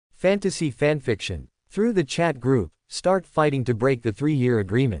Fantasy fanfiction. Through the chat group, start fighting to break the 3-year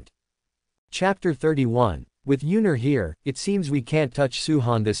agreement. Chapter 31. With Yunner here, it seems we can't touch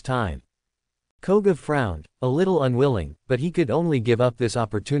Suhan this time. Koga frowned, a little unwilling, but he could only give up this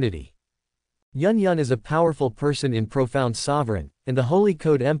opportunity. Yun is a powerful person in Profound Sovereign, and the Holy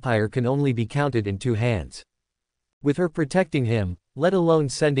Code Empire can only be counted in 2 hands. With her protecting him, let alone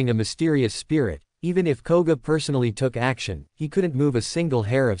sending a mysterious spirit, even if Koga personally took action, he couldn't move a single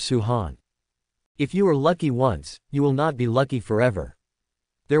hair of Suhan. If you were lucky once, you will not be lucky forever.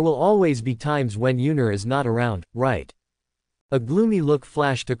 There will always be times when Yunner is not around, right? A gloomy look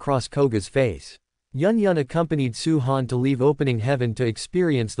flashed across Koga's face. Yun accompanied Suhan to leave Opening Heaven to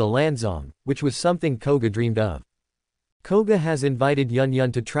experience the Lanzong, which was something Koga dreamed of. Koga has invited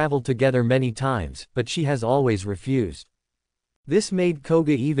Yun to travel together many times, but she has always refused. This made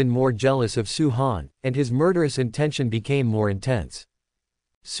Koga even more jealous of Suhan, and his murderous intention became more intense.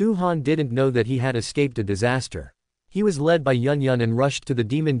 Suhan didn't know that he had escaped a disaster. He was led by Yun and rushed to the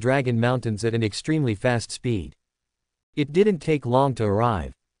Demon Dragon Mountains at an extremely fast speed. It didn't take long to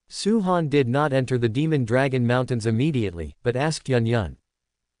arrive. Suhan did not enter the Demon Dragon Mountains immediately, but asked Yun,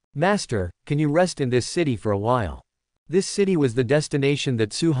 "Master, can you rest in this city for a while?" This city was the destination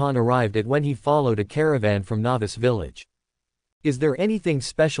that Suhan arrived at when he followed a caravan from Novice Village. Is there anything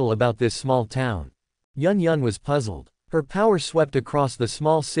special about this small town? Yun was puzzled. Her power swept across the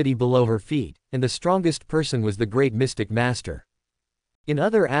small city below her feet, and the strongest person was the great mystic master. In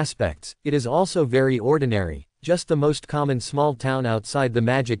other aspects, it is also very ordinary, just the most common small town outside the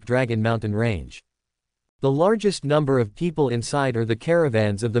Magic Dragon Mountain range. The largest number of people inside are the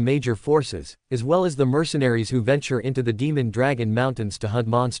caravans of the major forces, as well as the mercenaries who venture into the Demon Dragon Mountains to hunt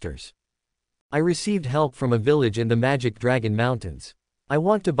monsters. I received help from a village in the Magic Dragon Mountains. I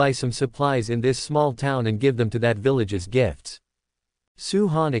want to buy some supplies in this small town and give them to that village as gifts.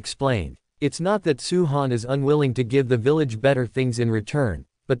 Suhan explained. It's not that Suhan is unwilling to give the village better things in return,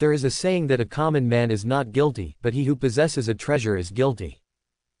 but there is a saying that a common man is not guilty, but he who possesses a treasure is guilty.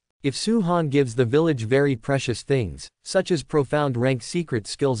 If Suhan gives the village very precious things, such as profound rank secret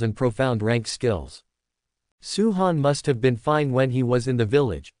skills and profound rank skills, Suhan must have been fine when he was in the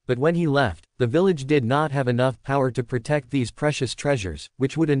village, but when he left, the village did not have enough power to protect these precious treasures,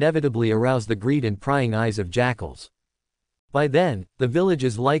 which would inevitably arouse the greed and prying eyes of jackals. By then, the village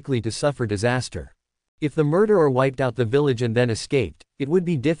is likely to suffer disaster. If the murderer wiped out the village and then escaped, it would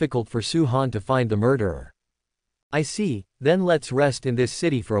be difficult for Suhan to find the murderer. I see, then let's rest in this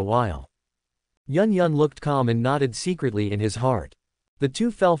city for a while. Yun looked calm and nodded secretly in his heart. The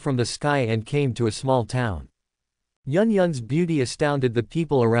two fell from the sky and came to a small town. Yun's beauty astounded the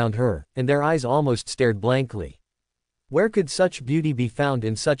people around her, and their eyes almost stared blankly. Where could such beauty be found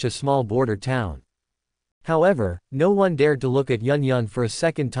in such a small border town? However, no one dared to look at Yun for a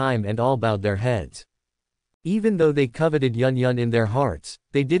second time, and all bowed their heads. Even though they coveted Yun in their hearts,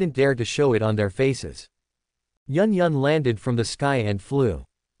 they didn't dare to show it on their faces. Yun landed from the sky and flew.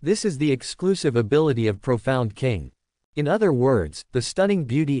 This is the exclusive ability of Profound King. In other words, the stunning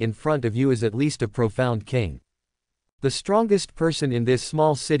beauty in front of you is at least a Profound King. The strongest person in this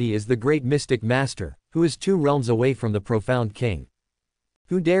small city is the great mystic master, who is 2 realms away from the Profound King.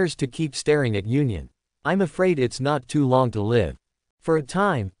 Who dares to keep staring at Yun? I'm afraid it's not too long to live. For a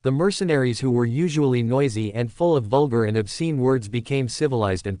time, the mercenaries who were usually noisy and full of vulgar and obscene words became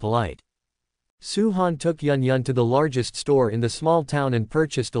civilized and polite. Suhan took Yun to the largest store in the small town and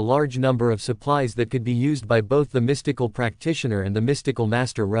purchased a large number of supplies that could be used by both the mystical practitioner and the mystical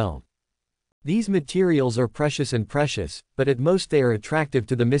master realm. These materials are precious, but at most they are attractive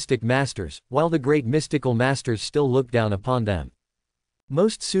to the mystic masters, while the great mystical masters still look down upon them.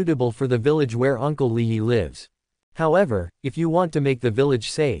 Most suitable for the village where Uncle Liyi lives. However, if you want to make the village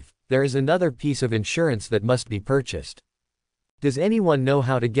safe, there is another piece of insurance that must be purchased. Does anyone know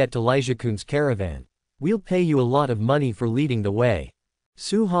how to get to Lijikun's caravan? We'll pay you a lot of money for leading the way.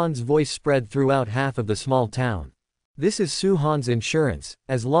 Suhan's voice spread throughout half of the small town. This is Suhan's insurance,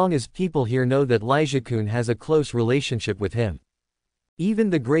 as long as people here know that Lijikun has a close relationship with him.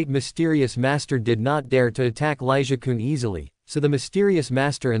 Even the great mysterious master did not dare to attack Lijikun easily, so the mysterious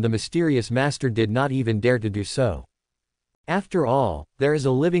master and the mysterious master did not even dare to do so. After all, there is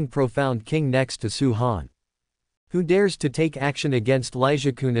a living Profound King next to Suhan. Who dares to take action against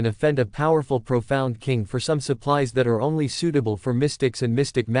Lijikun and offend a powerful Profound King for some supplies that are only suitable for mystics and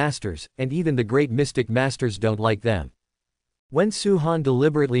mystic masters, and even the great mystic masters don't like them? When Suhan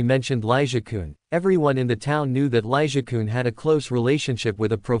deliberately mentioned Lijikun, everyone in the town knew that Lijikun had a close relationship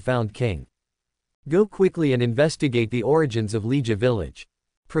with a Profound King. Go quickly and investigate the origins of Lija village.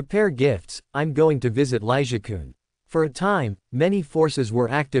 Prepare gifts, I'm going to visit Lijikun. For a time, many forces were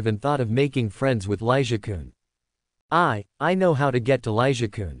active and thought of making friends with Lijikun. I know how to get to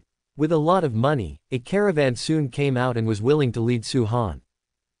Lijikun. With a lot of money, a caravan soon came out and was willing to lead Suhan.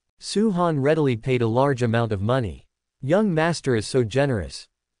 Suhan readily paid a large amount of money. Young master is so generous.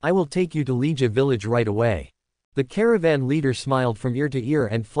 I will take you to Lija village right away. The caravan leader smiled from ear to ear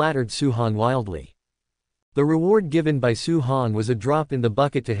and flattered Suhan wildly. The reward given by Suhan was a drop in the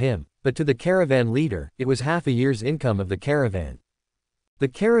bucket to him, but to the caravan leader, it was half a year's income of the caravan. The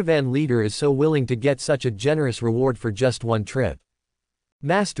caravan leader is so willing to get such a generous reward for just one trip.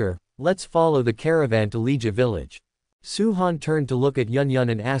 Master, let's follow the caravan to Lija village. Suhan turned to look at Yun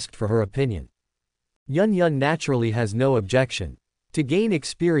and asked for her opinion. Yun naturally has no objection. To gain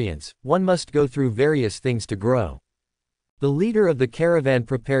experience, one must go through various things to grow. The leader of the caravan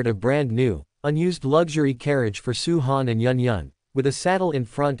prepared a brand new, unused luxury carriage for Suhan and Yun, with a saddle in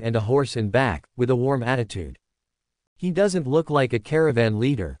front and a horse in back, with a warm attitude. He doesn't look like a caravan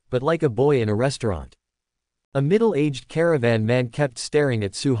leader, but like a boy in a restaurant. A middle-aged caravan man kept staring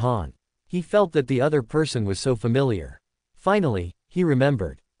at Suhan. He felt that the other person was so familiar. Finally, he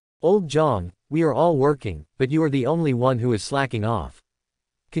remembered. Old Zhang, we are all working, but you are the only one who is slacking off.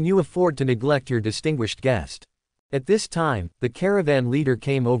 Can you afford to neglect your distinguished guest? At this time, the caravan leader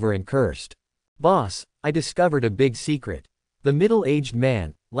came over and cursed. Boss, I discovered a big secret. The middle-aged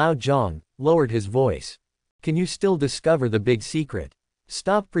man, Lao Zhang, lowered his voice. Can you still discover the big secret?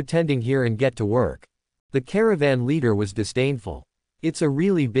 Stop pretending here and get to work. The caravan leader was disdainful. It's a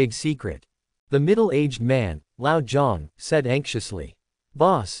really big secret. The middle-aged man, Lao Zhang, said anxiously.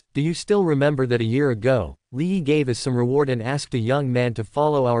 Boss, do you still remember that a year ago, Li gave us some reward and asked a young man to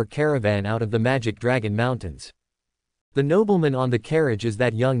follow our caravan out of the Magic Dragon Mountains? The nobleman on the carriage is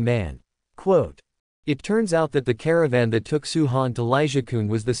that young man. Quote. It turns out that the caravan that took Suhan to Lijikun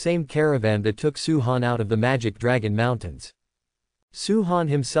was the same caravan that took Suhan out of the Magic Dragon Mountains. Suhan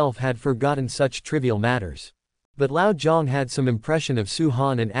himself had forgotten such trivial matters. But Lao Zhang had some impression of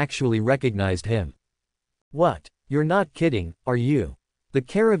Suhan and actually recognized him. What? You're not kidding, are you? The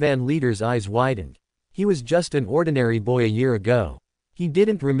caravan leader's eyes widened. He was just an ordinary boy a year ago. He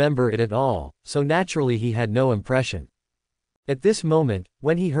didn't remember it at all, so naturally he had no impression. At this moment,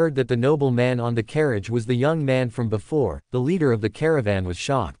 when he heard that the noble man on the carriage was the young man from before, the leader of the caravan was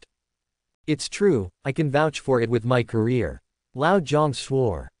shocked. It's true, I can vouch for it with my career. Lao Zhang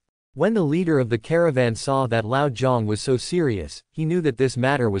swore. When the leader of the caravan saw that Lao Zhang was so serious, he knew that this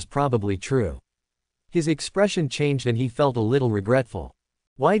matter was probably true. His expression changed and he felt a little regretful.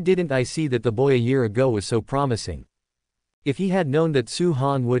 Why didn't I see that the boy a year ago was so promising? If he had known that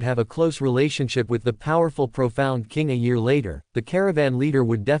Suhan would have a close relationship with the powerful profound king a year later, the caravan leader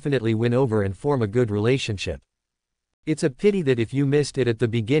would definitely win over and form a good relationship. It's a pity that if you missed it at the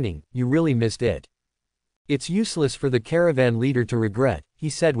beginning, you really missed it. It's useless for the caravan leader to regret,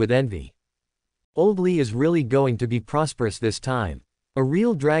 he said with envy. Old Li is really going to be prosperous this time. A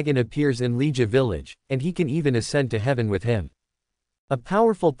real dragon appears in Lija village, and he can even ascend to heaven with him. A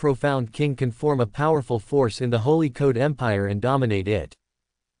powerful profound king can form a powerful force in the Holy Code Empire and dominate it.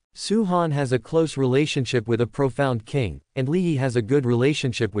 Suhan has a close relationship with a profound king, and Li has a good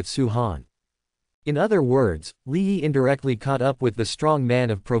relationship with Suhan. In other words, Li indirectly caught up with the strong man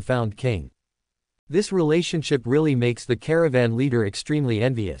of profound king. This relationship really makes the caravan leader extremely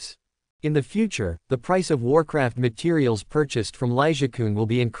envious. In the future, the price of Warcraft materials purchased from Lijikun will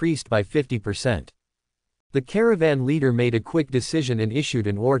be increased by 50%. The caravan leader made a quick decision and issued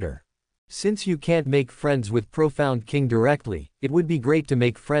an order. Since you can't make friends with Profound King directly, it would be great to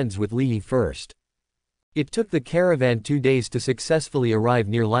make friends with Li first. It took the caravan 2 days to successfully arrive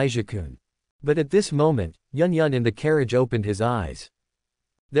near Lijikun. But at this moment, Yun in the carriage opened his eyes.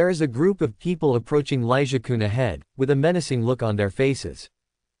 There is a group of people approaching Lijikun ahead, with a menacing look on their faces.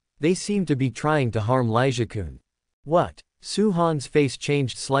 They seem to be trying to harm Lijikun. What? Suhan's face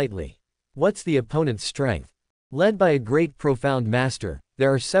changed slightly. What's the opponent's strength? Led by a great profound master,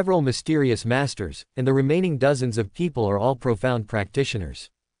 there are several mysterious masters, and the remaining dozens of people are all profound practitioners.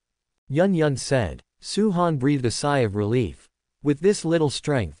 Yun said. Suhan breathed a sigh of relief. With this little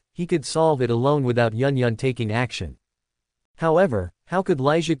strength, he could solve it alone without Yun taking action. However, how could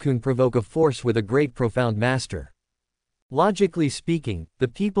Lijikun provoke a force with a great profound master? Logically speaking, the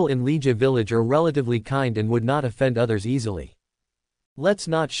people in Lija village are relatively kind and would not offend others easily. Let's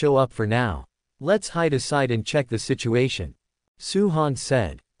not show up for now. Let's hide aside and check the situation. Suhan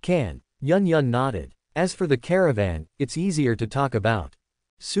said. Can. Yun nodded. As for the caravan, it's easier to talk about.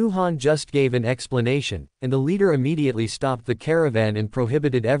 Suhan just gave an explanation, and the leader immediately stopped the caravan and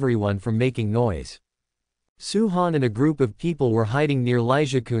prohibited everyone from making noise. Suhan and a group of people were hiding near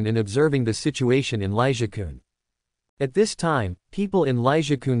Lijikun and observing the situation in Lijikun. At this time, people in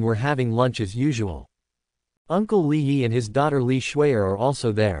Lijiakun were having lunch as usual. Uncle Li Yi and his daughter Li Shuier are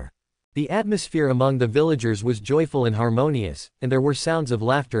also there. The atmosphere among the villagers was joyful and harmonious, and there were sounds of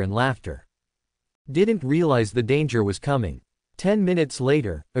laughter and laughter. Didn't realize the danger was coming. 10 minutes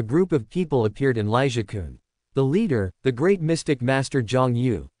later, a group of people appeared in Lijiakun. The leader, the great mystic master Zhang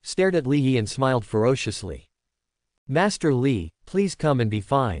Yu, stared at Li Yi and smiled ferociously. "Master Li, please come and be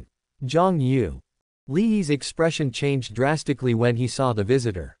fine." Zhang Yu. Li Yi's expression changed drastically when he saw the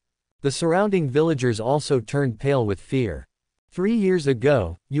visitor. The surrounding villagers also turned pale with fear. 3 years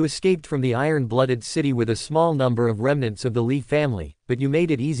ago, you escaped from the iron-blooded city with a small number of remnants of the Li family, but you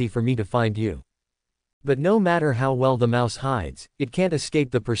made it easy for me to find you. But no matter how well the mouse hides, it can't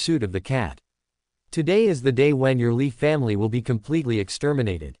escape the pursuit of the cat. Today is the day when your Li family will be completely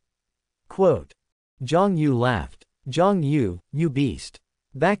exterminated. Quote. Zhang Yu laughed. Zhang Yu, you beast.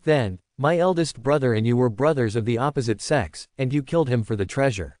 Back then, my eldest brother and you were brothers of the opposite sex, and you killed him for the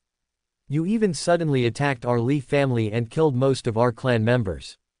treasure. You even suddenly attacked our Li family and killed most of our clan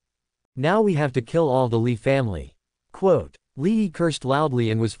members. Now we have to kill all the Li family. Quote. Li Yi cursed loudly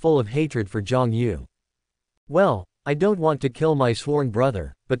and was full of hatred for Zhang Yu. Well, I don't want to kill my sworn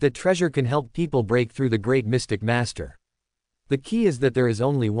brother, but the treasure can help people break through the great mystic master. The key is that there is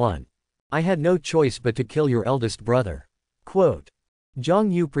only one. I had no choice but to kill your eldest brother. Quote.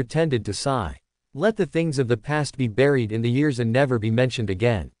 Zhang Yu pretended to sigh. Let the things of the past be buried in the years and never be mentioned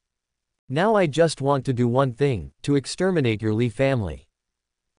again. Now I just want to do one thing, to exterminate your Li family.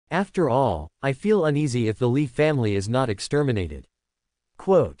 After all, I feel uneasy if the Li family is not exterminated.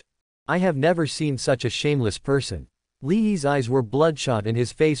 Quote. I have never seen such a shameless person. Li Yi's eyes were bloodshot and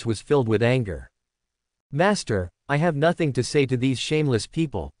his face was filled with anger. Master, I have nothing to say to these shameless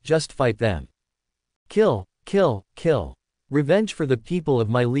people, just fight them. Kill, kill, kill. Revenge for the people of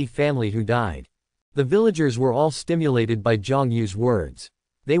my Li family who died. The villagers were all stimulated by Zhang Yu's words.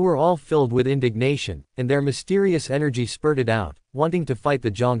 They were all filled with indignation, and their mysterious energy spurted out, wanting to fight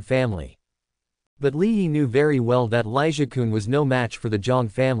the Zhang family. But Li Yi knew very well that Lijiakun was no match for the Zhang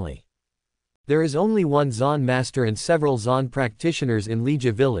family. There is only one Zan master and several Zan practitioners in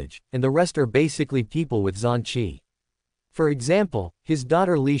Lija village, and the rest are basically people with Zan Qi. For example, his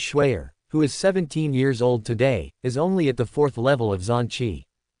daughter Li Shuier, who is 17 years old today, is only at the 4th level of Zan Qi.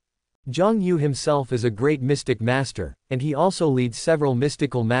 Zhang Yu himself is a great mystic master, and he also leads several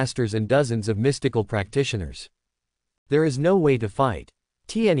mystical masters and dozens of mystical practitioners. There is no way to fight.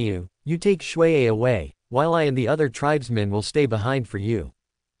 Tianyu, you take Shuier away, while I and the other tribesmen will stay behind for you.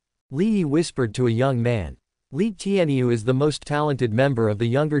 Li Yi whispered to a young man. Li Tianyu is the most talented member of the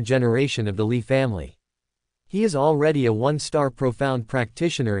younger generation of the Li family. He is already a 1-star profound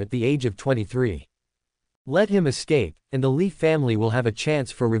practitioner at the age of 23. Let him escape, and the Li family will have a chance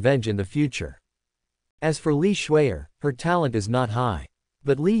for revenge in the future. As for Li Shuier, her talent is not high.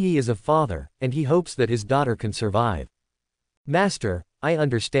 But Li Yi is a father, and he hopes that his daughter can survive. Master, I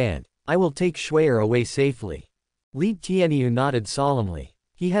understand. I will take Shuier away safely. Li Tianyu nodded solemnly.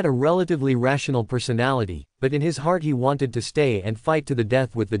 He had a relatively rational personality, but in his heart he wanted to stay and fight to the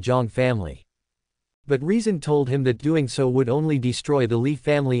death with the Zhang family. But reason told him that doing so would only destroy the Li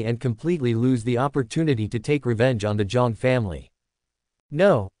family and completely lose the opportunity to take revenge on the Zhang family.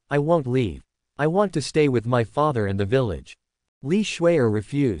 No, I won't leave. I want to stay with my father and the village. Li Shuier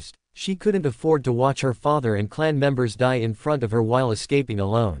refused. She couldn't afford to watch her father and clan members die in front of her while escaping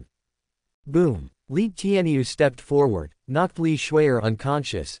alone. Boom. Li Tianyu stepped forward, knocked Li Shuier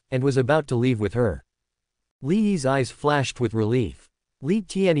unconscious, and was about to leave with her. Li Yi's eyes flashed with relief. Li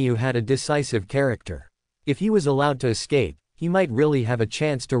Tianyu had a decisive character. If he was allowed to escape, he might really have a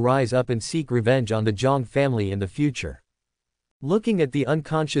chance to rise up and seek revenge on the Zhang family in the future. Looking at the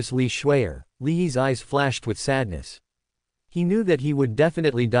unconscious Li Shuier, Li Yi's eyes flashed with sadness. He knew that he would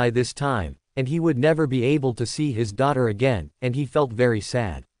definitely die this time, and he would never be able to see his daughter again, and he felt very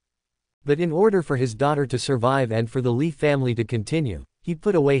sad. But in order for his daughter to survive and for the Li family to continue, he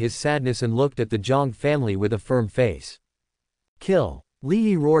put away his sadness and looked at the Zhang family with a firm face. Kill. Li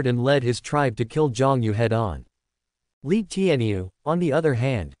Yi roared and led his tribe to kill Zhang Yu head-on. Li Tianyu, on the other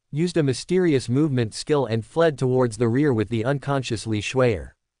hand, used a mysterious movement skill and fled towards the rear with the unconscious Li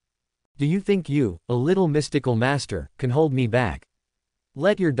Shuier. Do you think you, a little mystical master, can hold me back?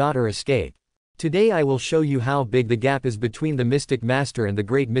 Let your daughter escape. Today I will show you how big the gap is between the mystic master and the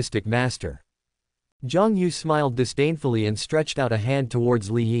great mystic master. Zhang Yu smiled disdainfully and stretched out a hand towards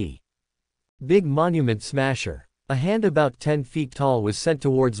Li Yi. Big monument smasher. A hand about 10 feet tall was sent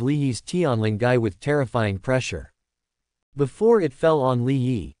towards Li Yi's Tianling guy with terrifying pressure. Before it fell on Li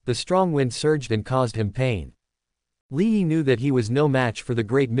Yi, the strong wind surged and caused him pain. Li Yi knew that he was no match for the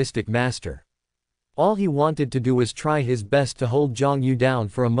great mystic master. All he wanted to do was try his best to hold Zhang Yu down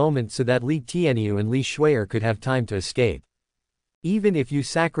for a moment so that Li Tianyu and Li Shui'er could have time to escape. Even if you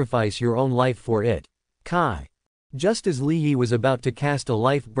sacrifice your own life for it. Kai. Just as Li Yi was about to cast a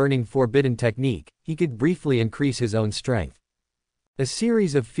life-burning forbidden technique, he could briefly increase his own strength. A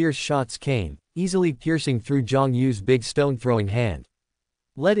series of fierce shots came, easily piercing through Zhang Yu's big stone-throwing hand.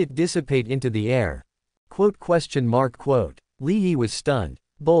 Let it dissipate into the air. Quote. Li Yi was stunned.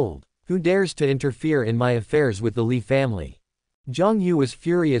 Bold. Who dares to interfere in my affairs with the Li family? Zhang Yu was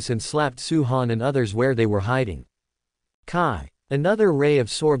furious and slapped Su Han and others where they were hiding. Kai. Another ray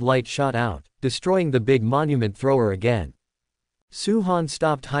of sword light shot out, destroying the big monument thrower again. Su Han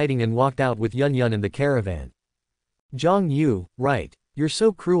stopped hiding and walked out with Yun Yun and the caravan. Zhang Yu, right. You're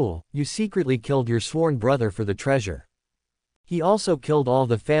so cruel, you secretly killed your sworn brother for the treasure. He also killed all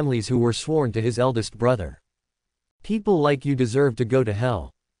the families who were sworn to his eldest brother. People like you deserve to go to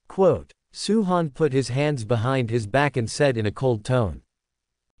hell. Quote. Su Han put his hands behind his back and said in a cold tone.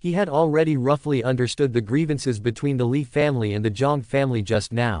 He had already roughly understood the grievances between the Li family and the Zhang family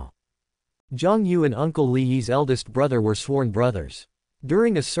just now. Zhang Yu and Uncle Li Yi's eldest brother were sworn brothers.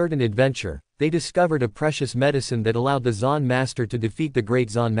 During a certain adventure, they discovered a precious medicine that allowed the Zan Master to defeat the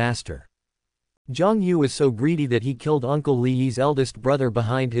great Zan Master. Zhang Yu was so greedy that he killed Uncle Li Yi's eldest brother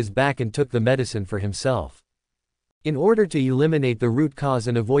behind his back and took the medicine for himself. In order to eliminate the root cause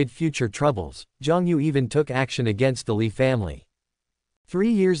and avoid future troubles, Zhang Yu even took action against the Li family. 3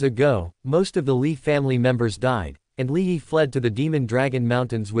 years ago, most of the Li family members died, and Li Yi fled to the Demon Dragon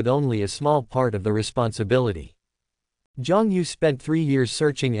Mountains with only a small part of the responsibility. Zhang Yu spent 3 years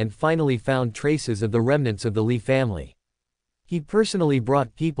searching and finally found traces of the remnants of the Li family. He personally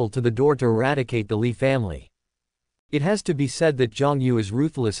brought people to the door to eradicate the Li family. It has to be said that Zhang Yu is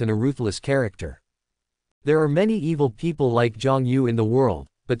ruthless and a ruthless character. There are many evil people like Zhang Yu in the world,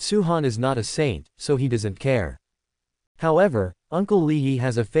 but Su Han is not a saint, so he doesn't care. However, Uncle Li Yi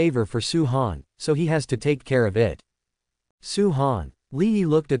has a favor for Su Han, so he has to take care of it. Su Han. Li Yi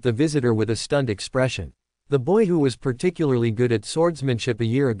looked at the visitor with a stunned expression. The boy who was particularly good at swordsmanship a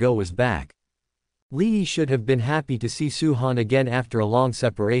year ago was back. Li Yi should have been happy to see Su Han again after a long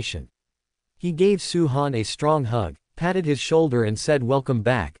separation. He gave Su Han a strong hug, patted his shoulder and said welcome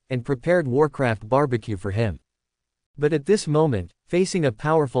back, and prepared Warcraft barbecue for him. But at this moment, facing a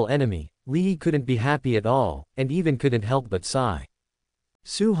powerful enemy, Li Yi couldn't be happy at all, and even couldn't help but sigh.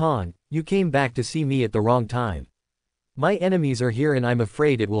 Su Han, you came back to see me at the wrong time. My enemies are here and I'm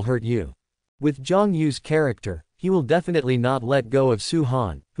afraid it will hurt you. With Zhang Yu's character, he will definitely not let go of Su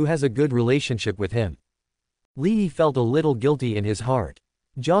Han, who has a good relationship with him. Li Yi felt a little guilty in his heart.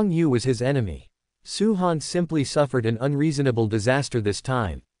 Zhang Yu was his enemy. Su Han simply suffered an unreasonable disaster this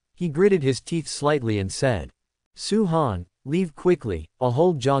time. He gritted his teeth slightly and said. Su Han, leave quickly, I'll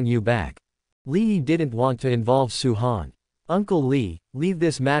hold Zhang Yu back. Li Yi didn't want to involve Su Han. Uncle Li, leave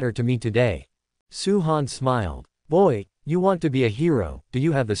this matter to me today. Su Han smiled. Boy, you want to be a hero, do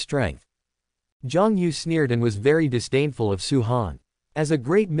you have the strength? Zhang Yu sneered and was very disdainful of Su Han. As a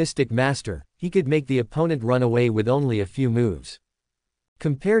great mystic master, he could make the opponent run away with only a few moves.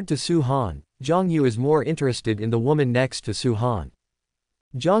 Compared to Su Han, Zhang Yu is more interested in the woman next to Su Han.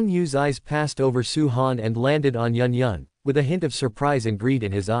 Zhang Yu's eyes passed over Su Han and landed on Yun Yun, with a hint of surprise and greed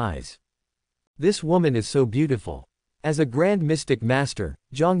in his eyes. This woman is so beautiful. As a grand mystic master,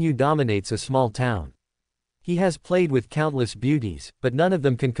 Zhang Yu dominates a small town. He has played with countless beauties, but none of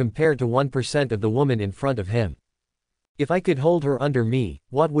them can compare to 1% of the woman in front of him. If I could hold her under me,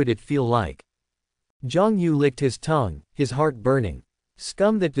 what would it feel like? Zhang Yu licked his tongue, his heart burning.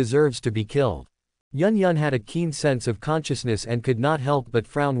 Scum that deserves to be killed. Yun Yun had a keen sense of consciousness and could not help but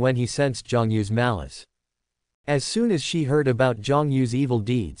frown when he sensed Zhang Yu's malice. As soon as she heard about Zhang Yu's evil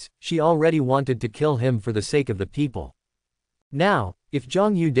deeds, she already wanted to kill him for the sake of the people. Now, if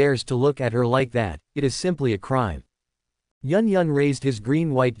Zhang Yu dares to look at her like that, it is simply a crime. Yun Yun raised his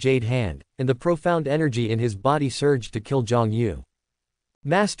green-white jade hand, and the profound energy in his body surged to kill Zhang Yu.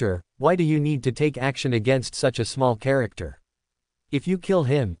 Master, why do you need to take action against such a small character? If you kill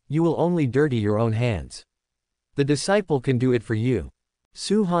him, you will only dirty your own hands. The disciple can do it for you.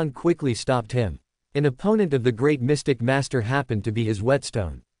 Su Han quickly stopped him. An opponent of the great mystic master happened to be his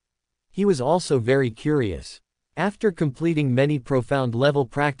whetstone. He was also very curious. After completing many profound level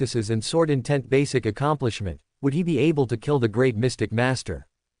practices and sword intent basic accomplishment, would he be able to kill the great mystic master?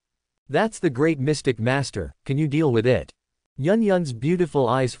 That's the great mystic master, can you deal with it? Yun Yun's beautiful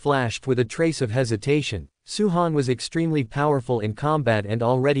eyes flashed with a trace of hesitation. Su Han was extremely powerful in combat and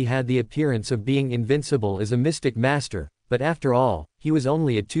already had the appearance of being invincible as a mystic master, but after all, he was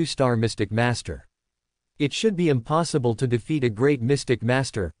only a 2-star mystic master. It should be impossible to defeat a great mystic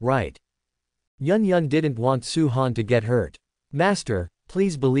master, right? Yun Yun didn't want Su-han to get hurt. Master,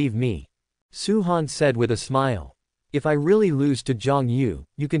 please believe me. Su-han said with a smile. If I really lose to Zhang Yu,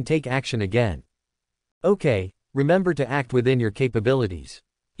 you can take action again. Okay, remember to act within your capabilities.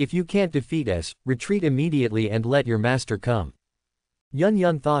 If you can't defeat us, retreat immediately and let your master come. Yun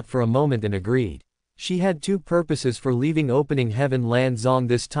Yun thought for a moment and agreed. She had two purposes for leaving Opening Heaven Land Zong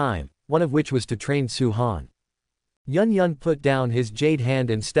this time, one of which was to train Su-han. Yun Yun put down his jade hand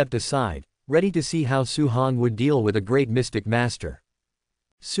and stepped aside, ready to see how Su-han would deal with a great mystic master.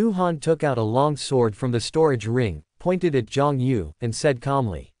 Su-han took out a long sword from the storage ring, pointed at Zhang Yu, and said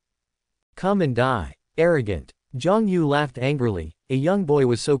calmly, "Come and die, arrogant." Zhang Yu laughed angrily. A young boy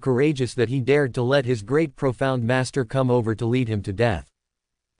was so courageous that he dared to let his great profound master come over to lead him to death.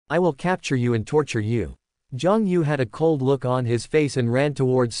 "I will capture you and torture you." Zhang Yu had a cold look on his face and ran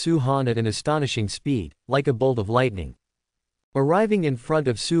towards Su-han at an astonishing speed, like a bolt of lightning. Arriving in front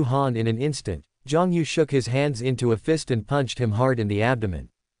of Su-han in an instant, Zhang Yu shook his hands into a fist and punched him hard in the abdomen.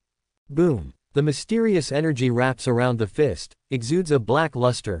 Boom! The mysterious energy wraps around the fist, exudes a black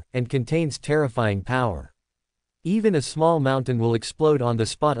luster, and contains terrifying power. Even a small mountain will explode on the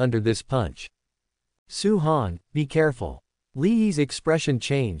spot under this punch. Su-han, be careful. Li Yi's expression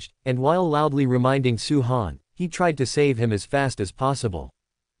changed, and while loudly reminding Su-han, he tried to save him as fast as possible.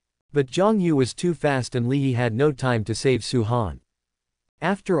 But Zhang Yu was too fast and Li Yi had no time to save Su-han.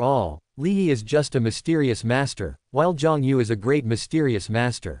 After all, Li Yi is just a mysterious master, while Zhang Yu is a great mysterious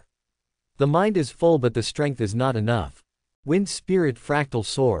master. The mind is full but the strength is not enough. Wind Spirit Fractal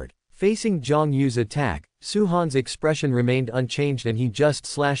Sword. Facing Zhang Yu's attack, Su-han's expression remained unchanged and he just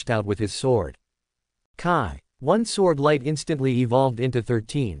slashed out with his sword. Kai. One sword light instantly evolved into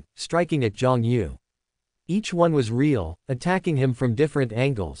 13, striking at Zhang Yu. Each one was real, attacking him from different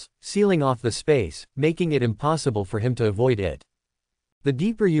angles, sealing off the space, making it impossible for him to avoid it. The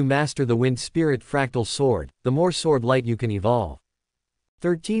deeper you master the Wind Spirit Fractal Sword, the more sword light you can evolve.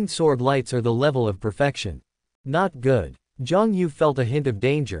 13 sword lights are the level of perfection. Not good. Zhang Yu felt a hint of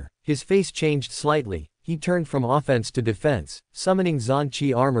danger, his face changed slightly, he turned from offense to defense, summoning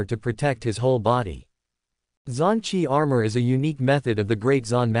Zanqi armor to protect his whole body. Zanqi armor is a unique method of the Great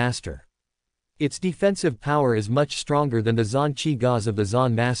Zan Master. Its defensive power is much stronger than the Zanqi gauze of the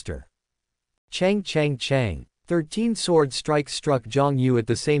Zan Master. Chang Chang Chang. 13 sword strikes struck Zhang Yu at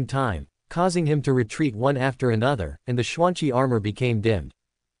the same time, causing him to retreat one after another, and the Xuanqi armor became dimmed.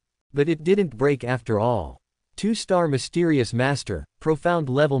 But it didn't break after all. 2-star Mysterious Master, profound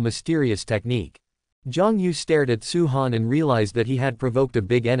level mysterious technique. Zhang Yu stared at Su-han and realized that he had provoked a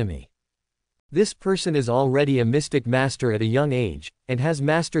big enemy. This person is already a mystic master at a young age, and has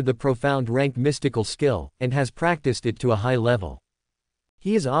mastered the profound ranked mystical skill, and has practiced it to a high level.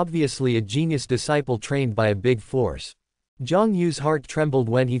 He is obviously a genius disciple trained by a big force. Zhang Yu's heart trembled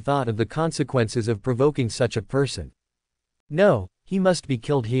when he thought of the consequences of provoking such a person. No, he must be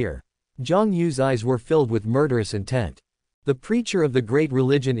killed here. Zhang Yu's eyes were filled with murderous intent. The preacher of the great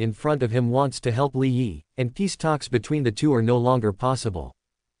religion in front of him wants to help Li Yi, and peace talks between the two are no longer possible.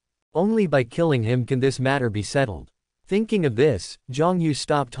 Only by killing him can this matter be settled. Thinking of this, Zhang Yu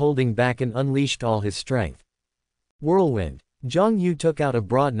stopped holding back and unleashed all his strength. Whirlwind. Zhang Yu took out a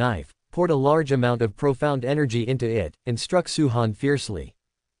broad knife, poured a large amount of profound energy into it, and struck Su-han fiercely.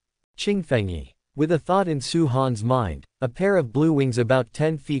 Qingfengyi. With a thought in Su-han's mind, a pair of blue wings about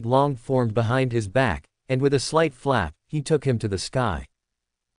 10 feet long formed behind his back, and with a slight flap, he took him to the sky.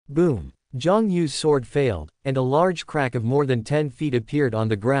 Boom! Zhang Yu's sword failed, and a large crack of more than 10 feet appeared on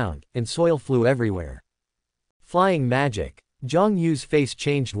the ground, and soil flew everywhere. Flying magic. Zhang Yu's face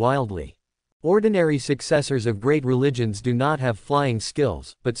changed wildly. Ordinary successors of great religions do not have flying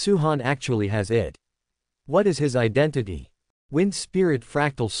skills, but Su-han actually has it. What is his identity? Wind Spirit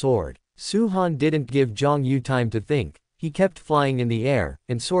Fractal Sword. Su-han didn't give Zhang Yu time to think, he kept flying in the air,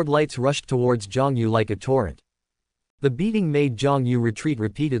 and sword lights rushed towards Zhang Yu like a torrent. The beating made Zhang Yu retreat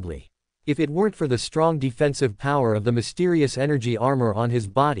repeatedly. If it weren't for the strong defensive power of the mysterious energy armor on his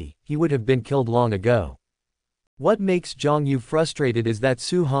body, he would have been killed long ago. What makes Zhang Yu frustrated is that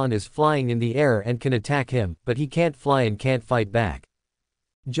Su-han is flying in the air and can attack him, but he can't fly and can't fight back.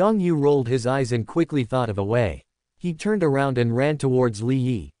 Zhang Yu rolled his eyes and quickly thought of a way. He turned around and ran towards Li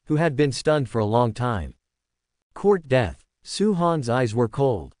Yi, who had been stunned for a long time. Court death. Su-han's eyes were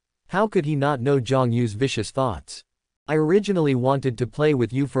cold. How could he not know Zhang Yu's vicious thoughts? I originally wanted to play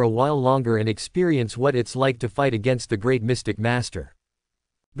with you for a while longer and experience what it's like to fight against the great mystic master.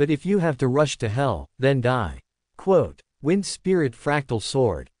 But if you have to rush to hell, then die. Quote. Wind Spirit Fractal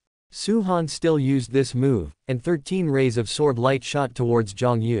Sword. Su-han still used this move, and 13 rays of sword light shot towards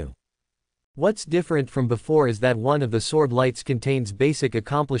Zhang Yu. What's different from before is that one of the sword lights contains basic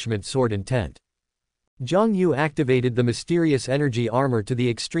accomplishment sword intent. Zhang Yu activated the mysterious energy armor to the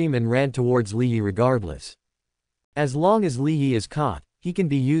extreme and ran towards Li Yi regardless. As long as Li Yi is caught, he can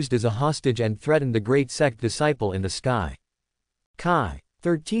be used as a hostage and threaten the great sect disciple in the sky. Kai.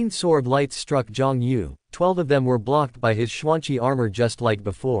 13 sword lights struck Zhang Yu, 12 of them were blocked by his Xuanqi armor just like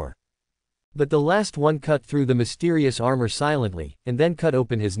before. But the last one cut through the mysterious armor silently, and then cut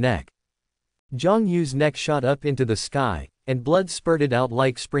open his neck. Zhang Yu's neck shot up into the sky, and blood spurted out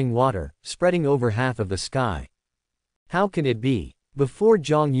like spring water, spreading over half of the sky. How can it be? Before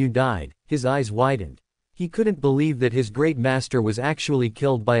Zhang Yu died, his eyes widened. He couldn't believe that his great master was actually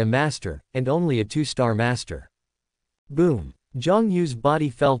killed by a master, and only a 2-star master. Boom! Zhang Yu's body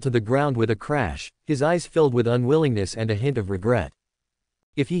fell to the ground with a crash, his eyes filled with unwillingness and a hint of regret.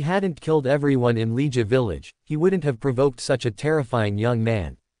 If he hadn't killed everyone in Lija village, he wouldn't have provoked such a terrifying young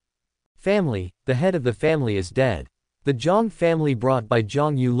man. Family, the head of the family is dead. The Zhang family brought by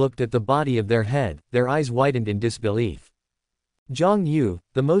Zhang Yu looked at the body of their head, their eyes widened in disbelief. Zhang Yu,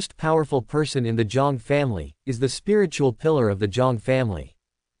 the most powerful person in the Zhang family, is the spiritual pillar of the Zhang family.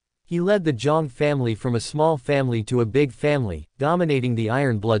 He led the Zhang family from a small family to a big family, dominating the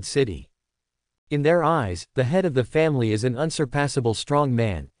Iron Blood City. In their eyes, the head of the family is an unsurpassable strong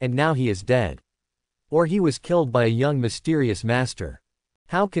man, and now he is dead. Or he was killed by a young mysterious master.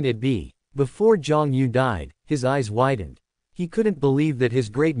 How can it be? Before Zhang Yu died, his eyes widened. He couldn't believe that his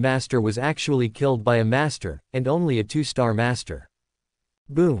great master was actually killed by a master, and only a 2-star master.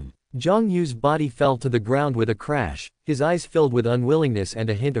 Boom! Zhang Yu's body fell to the ground with a crash, his eyes filled with unwillingness and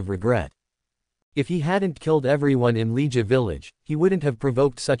a hint of regret. If he hadn't killed everyone in Lija village, he wouldn't have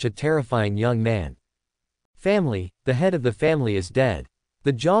provoked such a terrifying young man. Family, the head of the family is dead.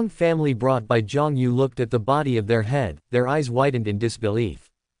 The Zhang family brought by Zhang Yu looked at the body of their head, their eyes widened in disbelief.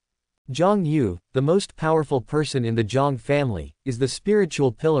 Zhang Yu, the most powerful person in the Zhang family, is the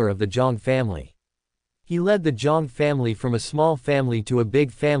spiritual pillar of the Zhang family. He led the Zhang family from a small family to a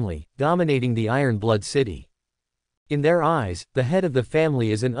big family, dominating the Iron Blood City. In their eyes, the head of the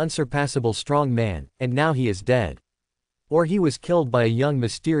family is an unsurpassable strong man, and now he is dead. Or he was killed by a young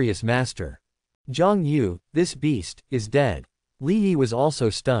mysterious master. Zhang Yu, this beast, is dead. Li Yi was also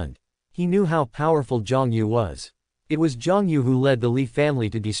stunned. He knew how powerful Zhang Yu was. It was Zhang Yu who led the Li family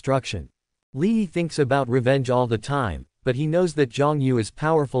to destruction. Li Yi thinks about revenge all the time, but he knows that Zhang Yu is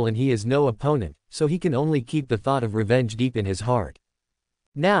powerful and he is no opponent, so he can only keep the thought of revenge deep in his heart.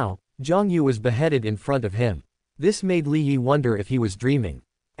 Now, Zhang Yu was beheaded in front of him. This made Li Yi wonder if he was dreaming.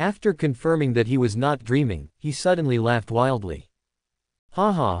 After confirming that he was not dreaming, he suddenly laughed wildly.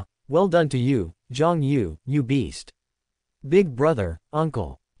 Haha, well done to you, Zhang Yu, you beast. Big brother,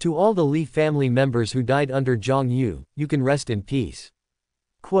 uncle. To all the Li family members who died under Zhang Yu, you can rest in peace.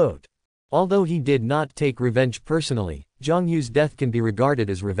 Quote. Although he did not take revenge personally, Zhang Yu's death can be regarded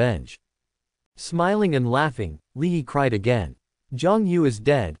as revenge. Smiling and laughing, Li Yi cried again. Zhang Yu is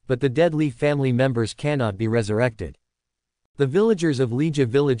dead, but the dead Li family members cannot be resurrected. The villagers of Lija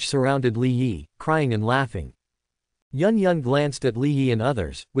village surrounded Li Yi, crying and laughing. Yun Yun glanced at Li Yi and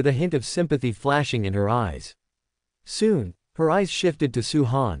others, with a hint of sympathy flashing in her eyes. Soon, her eyes shifted to Su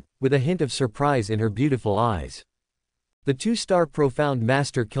Han, with a hint of surprise in her beautiful eyes. The 2-star Profound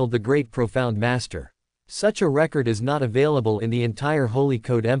Master killed the Great Profound Master. Such a record is not available in the entire Holy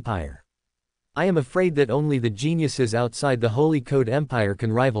Code Empire. I am afraid that only the geniuses outside the Holy Code Empire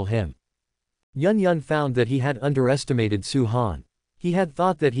can rival him. Yun Yun found that he had underestimated Su Han. He had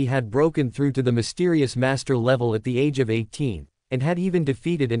thought that he had broken through to the mysterious master level at the age of 18, and had even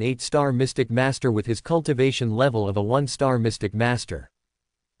defeated an 8-star mystic master with his cultivation level of a 1-star mystic master.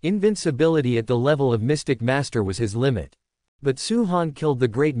 Invincibility at the level of mystic master was his limit. But Su Han killed the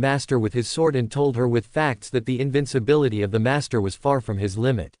great master with his sword and told her with facts that the invincibility of the master was far from his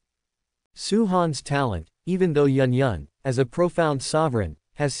limit. Su Han's talent, even though Yun Yun, as a profound sovereign,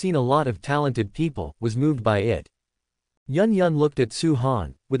 has seen a lot of talented people, was moved by it. Yun Yun looked at Su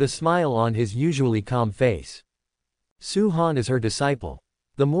Han, with a smile on his usually calm face. Su Han is her disciple.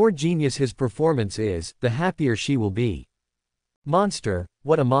 The more genius his performance is, the happier she will be. Monster,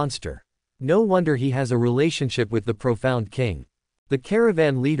 what a monster. No wonder he has a relationship with the profound king. The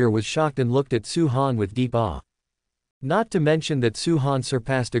caravan leader was shocked and looked at Su Han with deep awe. Not to mention that Su Han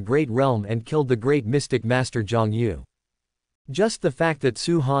surpassed a great realm and killed the great mystic master Zhang Yu. Just the fact that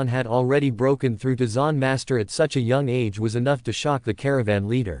Su Han had already broken through to Zan Master at such a young age was enough to shock the caravan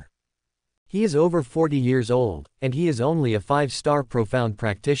leader. He is over 40 years old, and he is only a 5-star profound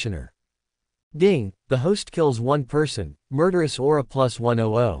practitioner. Ding, the host kills one person, murderous aura plus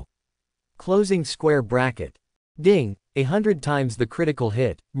 100. Closing square bracket. Ding, 100 times the critical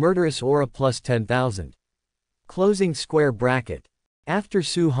hit, murderous aura plus 10,000. Closing square bracket. After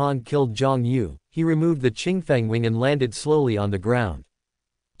Su Han killed Zhang Yu, he removed the Qingfeng wing and landed slowly on the ground.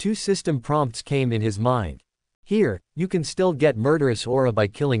 2 system prompts came in his mind. Here, you can still get murderous aura by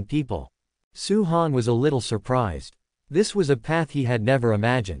killing people. Su Han was a little surprised. This was a path he had never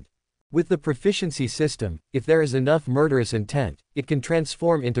imagined. With the proficiency system, if there is enough murderous intent, it can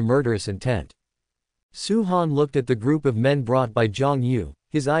transform into murderous intent. Su Han looked at the group of men brought by Zhang Yu,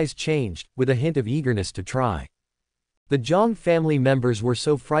 his eyes changed, with a hint of eagerness to try. The Zhang family members were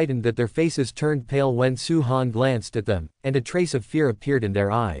so frightened that their faces turned pale when Su Han glanced at them, and a trace of fear appeared in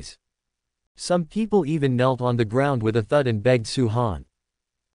their eyes. Some people even knelt on the ground with a thud and begged Su Han.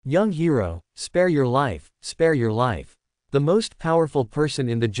 "Young hero, spare your life, spare your life." The most powerful person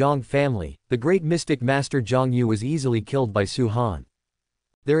in the Zhang family, the great mystic master Zhang Yu, was easily killed by Su Han.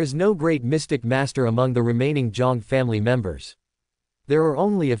 There is no great mystic master among the remaining Zhang family members. There are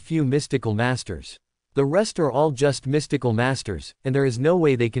only a few mystical masters. The rest are all just mystical masters, and there is no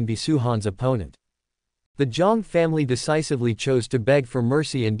way they can be Su Han's opponent. The Zhang family decisively chose to beg for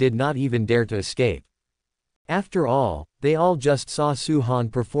mercy and did not even dare to escape. After all, they all just saw Su Han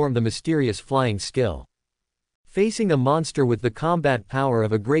perform the mysterious flying skill. Facing a monster with the combat power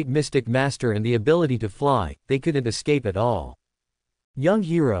of a great mystic master and the ability to fly, they couldn't escape at all. "Young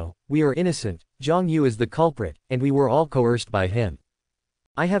hero, we are innocent, Zhang Yu is the culprit, and we were all coerced by him.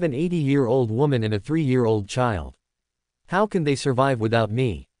 I have an 80-year-old woman and a 3-year-old child. How can they survive without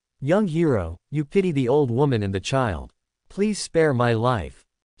me? Young hero, you pity the old woman and the child. Please spare my life."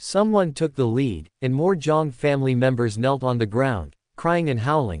 Someone took the lead, and more Zhang family members knelt on the ground, crying and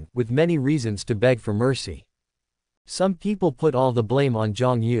howling, with many reasons to beg for mercy. Some people put all the blame on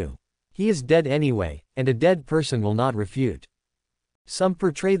Zhang Yu. He is dead anyway, and a dead person will not refute. Some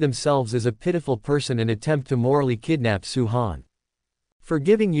portray themselves as a pitiful person and attempt to morally kidnap Su Han.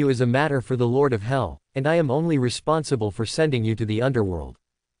 "Forgiving you is a matter for the Lord of Hell, and I am only responsible for sending you to the underworld."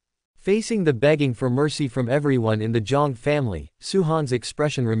 Facing the begging for mercy from everyone in the Zhang family, Su Han's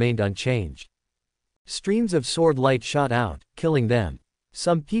expression remained unchanged. Streams of sword light shot out, killing them.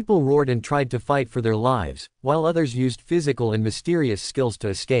 Some people roared and tried to fight for their lives, while others used physical and mysterious skills to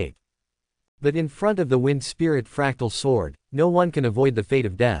escape. But in front of the wind spirit fractal sword, no one can avoid the fate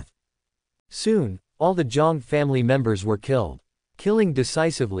of death. Soon, all the Zhang family members were killed. Killing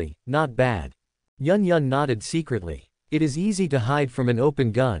decisively, not bad. Yun Yun nodded secretly. It is easy to hide from an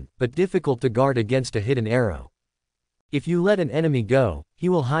open gun, but difficult to guard against a hidden arrow. If you let an enemy go, he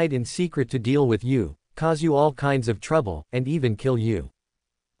will hide in secret to deal with you, cause you all kinds of trouble, and even kill you.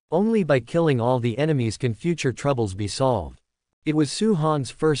 Only by killing all the enemies can future troubles be solved. It was Su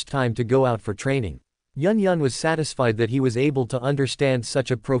Han's first time to go out for training. Yun Yun was satisfied that he was able to understand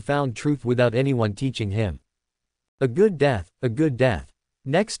such a profound truth without anyone teaching him. A good death, a good death.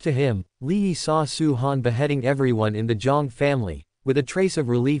 Next to him, Li Yi saw Su Han beheading everyone in the Zhang family, with a trace of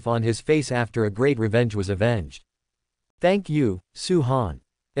relief on his face after a great revenge was avenged. "Thank you, Su Han."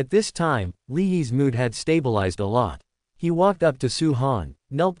 At this time, Li Yi's mood had stabilized a lot. He walked up to Su Han,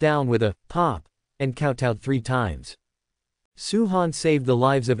 knelt down with a pop, and kowtowed 3 times. Su Han saved the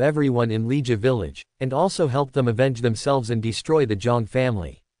lives of everyone in Lija village, and also helped them avenge themselves and destroy the Zhang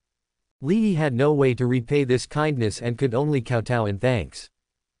family. Li Yi had no way to repay this kindness and could only kowtow in thanks.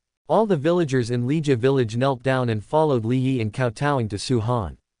 All the villagers in Lija village knelt down and followed Li Yi in kowtowing to Su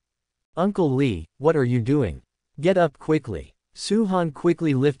Han. "Uncle Li, what are you doing? Get up quickly." Su Han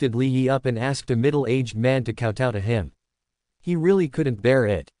quickly lifted Li Yi up and asked a middle-aged man to kowtow to him. He really couldn't bear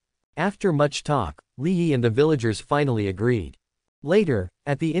it. After much talk, Li Yi and the villagers finally agreed. Later,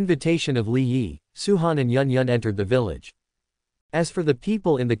 at the invitation of Li Yi, Su Han and Yun Yun entered the village. As for the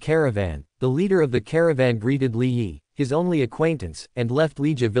people in the caravan, the leader of the caravan greeted Li Yi, his only acquaintance, and left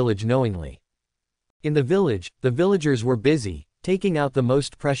Lija village knowingly. In the village, the villagers were busy, taking out the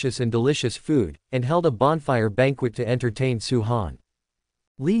most precious and delicious food, and held a bonfire banquet to entertain Su Han.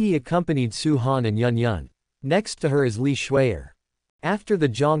 Li Yi accompanied Su Han and Yun Yun. Next to her is Li Shuier. After the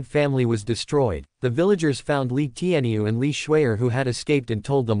Zhang family was destroyed, the villagers found Li Tianyu and Li Shuier who had escaped and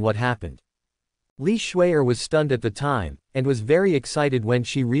told them what happened. Li Shuier was stunned at the time, and was very excited when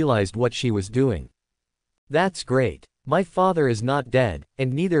she realized what she was doing. "That's great. My father is not dead,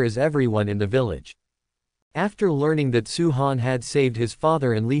 and neither is everyone in the village." After learning that Su Han had saved his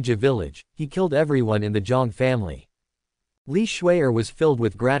father in Lija village, he killed everyone in the Zhang family. Li Shuier was filled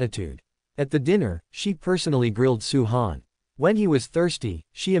with gratitude. At the dinner, she personally grilled Su Han. When he was thirsty,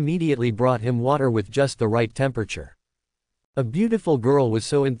 she immediately brought him water with just the right temperature. A beautiful girl was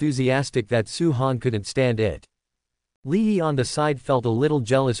so enthusiastic that Su Han couldn't stand it. Li Yi on the side felt a little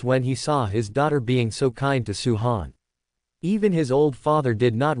jealous when he saw his daughter being so kind to Su Han. Even his old father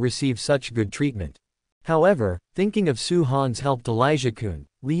did not receive such good treatment. However, thinking of Su-han's help to Elijah-kun,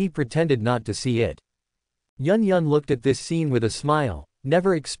 Lee pretended not to see it. Yun looked at this scene with a smile,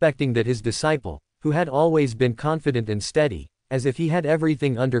 never expecting that his disciple, who had always been confident and steady, as if he had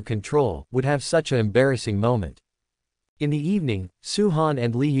everything under control, would have such an embarrassing moment. In the evening, Su-han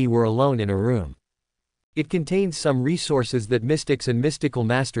and Lee were alone in a room. It contains some resources that mystics and mystical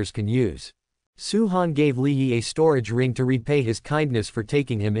masters can use. Su-han gave Lee a storage ring to repay his kindness for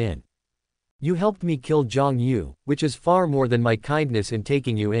taking him in. You helped me kill Zhang Yu, which is far more than my kindness in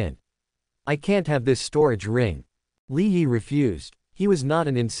taking you in. I can't have this storage ring. Lee refused. He was not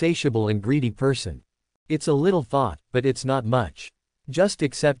an insatiable and greedy person. It's a little thought, but it's not much. Just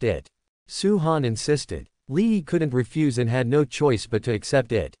accept it. Su-han insisted. Lee couldn't refuse and had no choice but to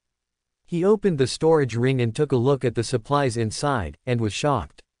accept it. He opened the storage ring and took a look at the supplies inside, and was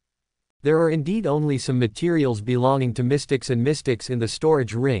shocked. There are indeed only some materials belonging to mystics in the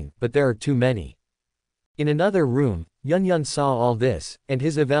storage ring, but there are too many. In another room, Yun saw all this, and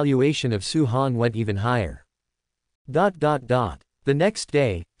his evaluation of Su-han went even higher. The next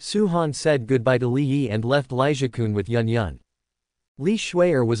day, Su-han said goodbye to Li Yi and left Elijah-kun with Yun. Li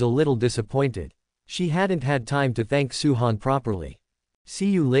Shui'er was a little disappointed. She hadn't had time to thank Su-han properly. See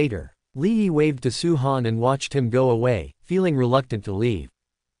you later. Li Yi waved to Su-han and watched him go away, feeling reluctant to leave.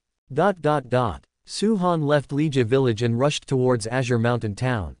 Su-han left Lija village and rushed towards Azure Mountain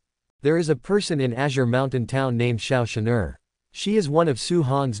Town. There is a person in Azure Mountain Town named Xiao Shan'er. She is one of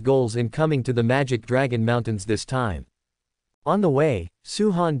Su-han's goals in coming to the Magic Dragon Mountains this time. On the way,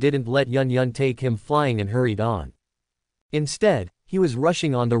 Su-han didn't let Yun take him flying and hurried on. Instead, he was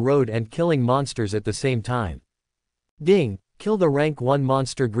rushing on the road and killing monsters at the same time. Ding! Kill the rank 1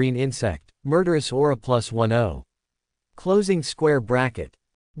 monster green insect, murderous aura +10. Closing square bracket.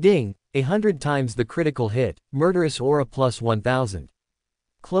 Ding! 100 times the critical hit, murderous aura +1000.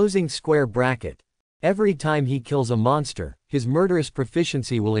 Closing square bracket. Every time he kills a monster, his murderous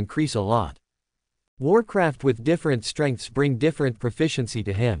proficiency will increase a lot. Warcraft with different strengths bring different proficiency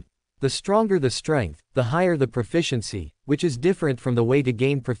to him. The stronger the strength, the higher the proficiency, which is different from the way to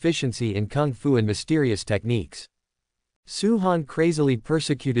gain proficiency in kung fu and mysterious techniques. Su-han crazily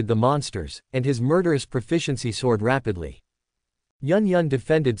persecuted the monsters, and his murderous proficiency soared rapidly. Yun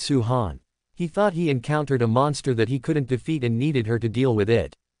defended Su-han. He thought he encountered a monster that he couldn't defeat and needed her to deal with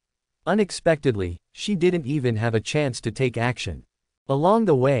it. Unexpectedly, she didn't even have a chance to take action. Along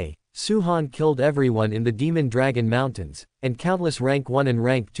the way, Su-han killed everyone in the Demon Dragon Mountains, and countless rank 1 and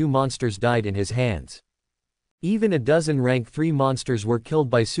rank 2 monsters died in his hands. Even a dozen rank 3 monsters were killed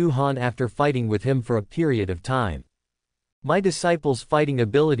by Su-han after fighting with him for a period of time. My disciple's fighting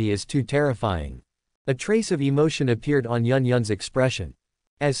ability is too terrifying. A trace of emotion appeared on Yun's expression.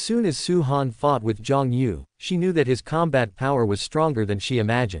 As soon as Su-han fought with Zhang Yu, she knew that his combat power was stronger than she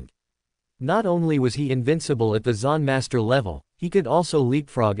imagined. Not only was he invincible at the Zon Master level, he could also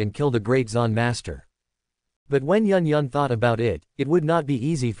leapfrog and kill the great Zon Master. But when Yun thought about it, it would not be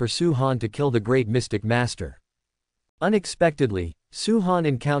easy for Su-han to kill the great Mystic Master. Unexpectedly, Su-han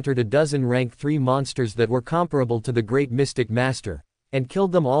encountered a dozen rank 3 monsters that were comparable to the great Mystic Master, and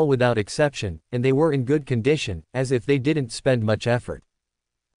killed them all without exception, and they were in good condition, as if they didn't spend much effort.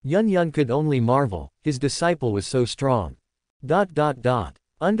 Yun could only marvel, his disciple was so strong.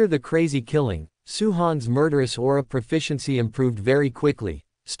 Under the crazy killing, Su-han's murderous aura proficiency improved very quickly,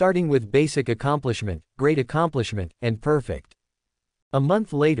 starting with basic accomplishment, great accomplishment, and perfect. A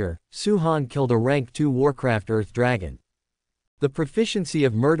month later, Su-han killed a rank 2 Warcraft Earth Dragon. The proficiency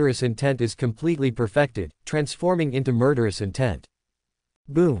of murderous intent is completely perfected, transforming into murderous intent.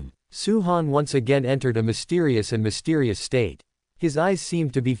 Boom! Su-han once again entered a mysterious state. His eyes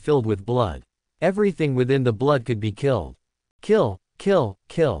seemed to be filled with blood. Everything within the blood could be killed. Kill! Kill!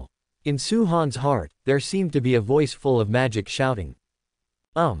 Kill! In Su-han's heart, there seemed to be a voice full of magic shouting.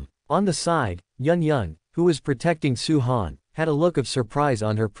 On the side, Yun, who was protecting Su-han, had a look of surprise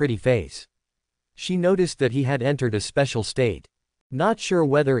on her pretty face. She noticed that he had entered a special state. Not sure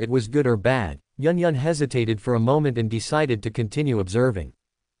whether it was good or bad, Yun hesitated for a moment and decided to continue observing.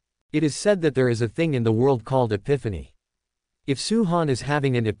 It is said that there is a thing in the world called epiphany. If Su-han is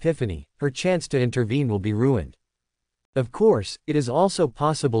having an epiphany, her chance to intervene will be ruined. Of course, it is also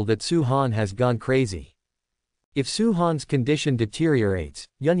possible that Su-han has gone crazy. If Su-han's condition deteriorates,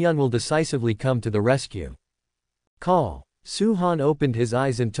 Yun will decisively come to the rescue. Call. Su-han opened his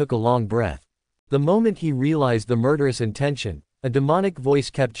eyes and took a long breath. The moment he realized the murderous intention, a demonic voice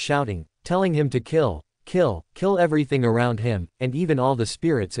kept shouting, telling him to kill, kill, kill everything around him, and even all the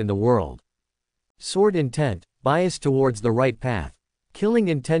spirits in the world. Sword intent, bias towards the right path. Killing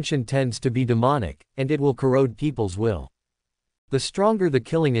intention tends to be demonic, and it will corrode people's will. The stronger the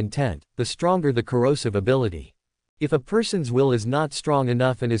killing intent, the stronger the corrosive ability. If a person's will is not strong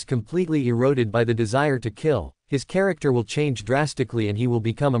enough and is completely eroded by the desire to kill, his character will change drastically and he will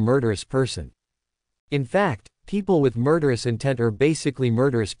become a murderous person. In fact, people with murderous intent are basically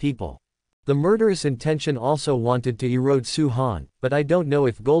murderous people. The murderous intention also wanted to erode Su-han, but I don't know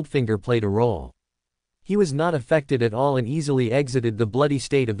if Goldfinger played a role. He was not affected at all and easily exited the bloody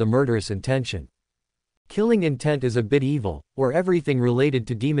state of the murderous intention. Killing intent is a bit evil, or everything related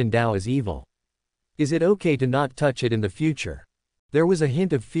to Demon Dao is evil. Is it okay to not touch it in the future? There was a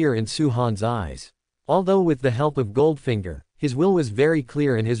hint of fear in Su-han's eyes. Although with the help of Goldfinger, his will was very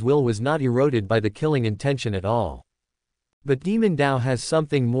clear and his will was not eroded by the killing intention at all. But Demon Dao has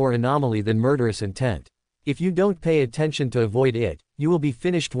something more anomaly than murderous intent. If you don't pay attention to avoid it, you will be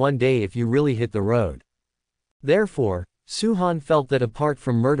finished one day if you really hit the road. Therefore, Su-han felt that apart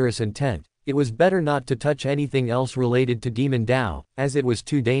from murderous intent, it was better not to touch anything else related to Demon Dao, as it was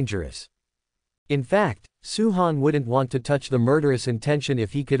too dangerous. In fact, Su-han wouldn't want to touch the murderous intention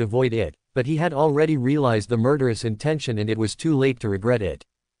if he could avoid it, but he had already realized the murderous intention and it was too late to regret it.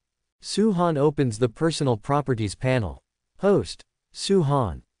 Su-han opens the Personal Properties panel. Host: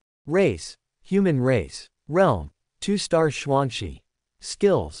 Su-han. Race: Human race. Realm: 2-star Xuanxi.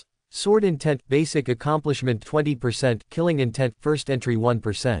 Skills: Sword intent basic accomplishment 20%, killing intent first entry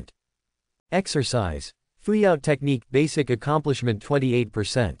 1%. Exercise: Fuyao technique basic accomplishment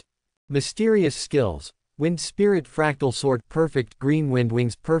 28%. Mysterious skills: Wind spirit fractal sword perfect, green wind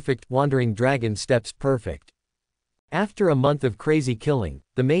wings perfect, wandering dragon steps perfect. After a month of crazy killing,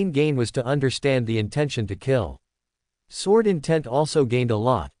 the main gain was to understand the intention to kill. Sword intent also gained a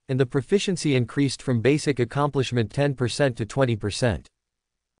lot, and the proficiency increased from basic accomplishment 10% to 20%.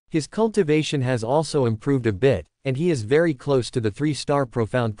 His cultivation has also improved a bit, and he is very close to the 3-star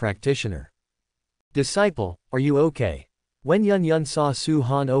profound practitioner. Disciple, are you okay? When Yun saw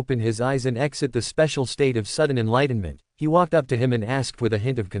Su-han open his eyes and exit the special state of sudden enlightenment, he walked up to him and asked with a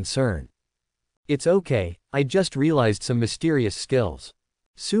hint of concern. It's okay, I just realized some mysterious skills.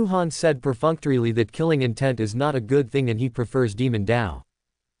 Su-han said perfunctorily that killing intent is not a good thing and he prefers Demon Dao.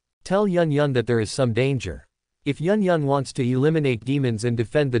 Tell Yun that there is some danger. If Yun wants to eliminate demons and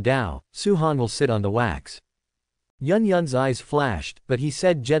defend the Dao, Su-han will sit on the wax. Yun's eyes flashed, but he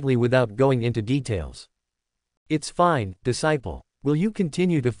said gently without going into details. It's fine, disciple. Will you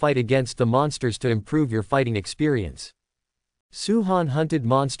continue to fight against the monsters to improve your fighting experience? Su-han hunted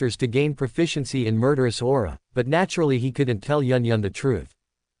monsters to gain proficiency in murderous aura, but naturally he couldn't tell Yun the truth.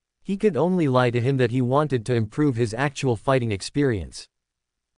 He could only lie to him that he wanted to improve his actual fighting experience.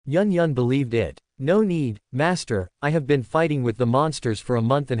 Yun believed it. No need, master, I have been fighting with the monsters for a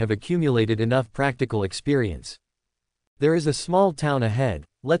month and have accumulated enough practical experience. There is a small town ahead,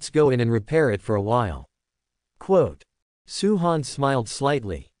 let's go in and repair it for a while. Quote. Su-han smiled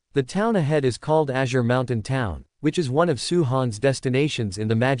slightly. The town ahead is called Azure Mountain Town, which is one of Su-han's destinations in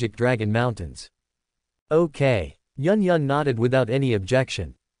the Magic Dragon Mountains. Okay. Yun nodded without any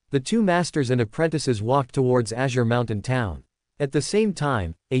objection. The two masters and apprentices walked towards Azure Mountain Town. At the same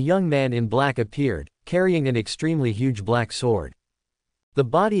time, a young man in black appeared, carrying an extremely huge black sword. The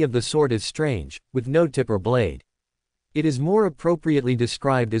body of the sword is strange, with no tip or blade. It is more appropriately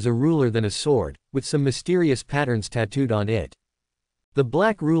described as a ruler than a sword, with some mysterious patterns tattooed on it. The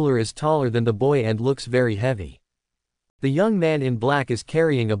black ruler is taller than the boy and looks very heavy. The young man in black is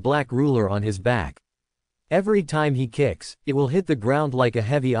carrying a black ruler on his back. Every time he kicks, it will hit the ground like a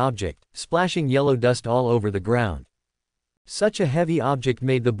heavy object, splashing yellow dust all over the ground. Such a heavy object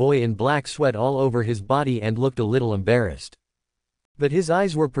made the boy in black sweat all over his body and looked a little embarrassed. But his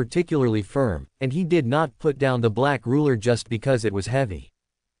eyes were particularly firm, and he did not put down the black ruler just because it was heavy.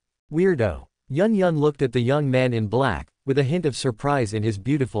 Weirdo. Yun looked at the young man in black, with a hint of surprise in his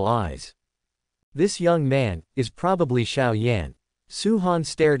beautiful eyes. This young man is probably Xiao Yan. Su-han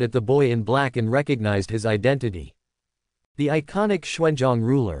stared at the boy in black and recognized his identity. The iconic Xuanzhong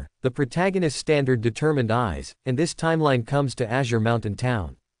ruler, the protagonist's standard determined eyes, and this timeline comes to Azure Mountain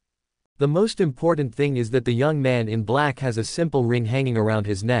Town. The most important thing is that the young man in black has a simple ring hanging around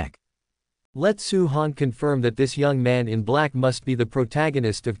his neck. Let Su-han confirm that this young man in black must be the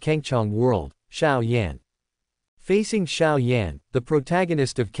protagonist of Kangchong World, Xiao Yan. Facing Xiao Yan, the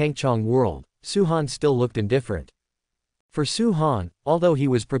protagonist of Kangchong World, Su-han still looked indifferent. For Su-han, although he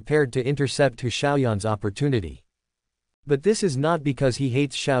was prepared to intercept Xiaoyan's opportunity. But this is not because he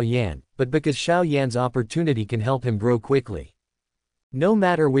hates Xiao Yan, but because Xiao Yan's opportunity can help him grow quickly. No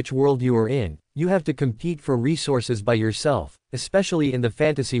matter which world you are in, you have to compete for resources by yourself, especially in the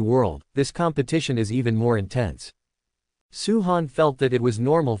fantasy world, this competition is even more intense. Su-han felt that it was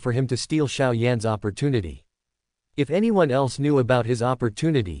normal for him to steal Xiao Yan's opportunity. If anyone else knew about his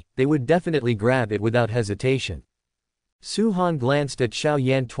opportunity, they would definitely grab it without hesitation. Su-han glanced at Xiao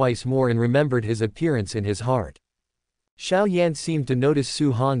Yan twice more and remembered his appearance in his heart. Xiao Yan seemed to notice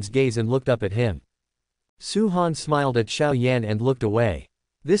Su-han's gaze and looked up at him. Su-han smiled at Xiao Yan and looked away.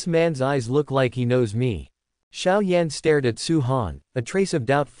 This man's eyes look like he knows me. Xiao Yan stared at Su-han, a trace of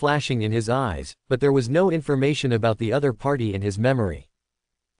doubt flashing in his eyes, but there was no information about the other party in his memory.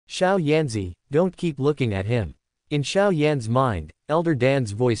 Xiao Yanzi, don't keep looking at him. In Xiao Yan's mind, Elder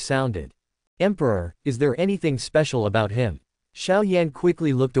Dan's voice sounded. Emperor, is there anything special about him? Xiao Yan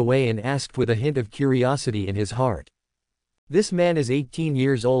quickly looked away and asked with a hint of curiosity in his heart. This man is 18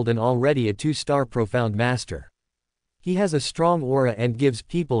 years old and already a 2-star profound master. He has a strong aura and gives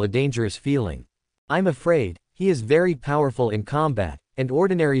people a dangerous feeling. I'm afraid, he is very powerful in combat, and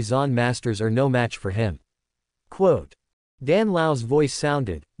ordinary Zon masters are no match for him. Quote. Dan Lao's voice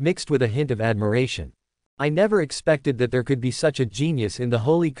sounded, mixed with a hint of admiration. I never expected that there could be such a genius in the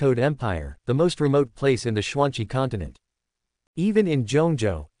Holy Code Empire, the most remote place in the Xuanqi continent. Even in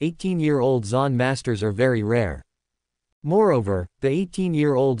Zhongzhou, 18-year-old Zon masters are very rare. Moreover, the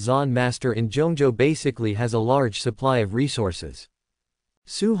 18-year-old Zon master in Zhongzhou basically has a large supply of resources.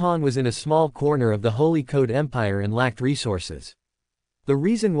 Su-han was in a small corner of the Holy Code Empire and lacked resources. The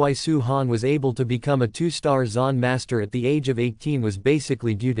reason why Su-han was able to become a 2-star Zon master at the age of 18 was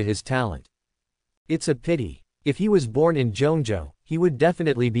basically due to his talent. It's a pity. If he was born in Zhongzhou, he would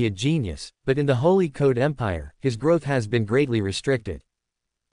definitely be a genius, but in the Holy Code Empire, his growth has been greatly restricted.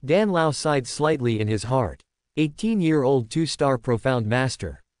 Dan Lao sighed slightly in his heart. 18-year-old 2-star profound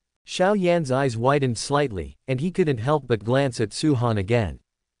master. Xiao Yan's eyes widened slightly, and he couldn't help but glance at Su-han again.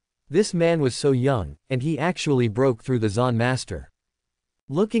 This man was so young, and he actually broke through the Zon master.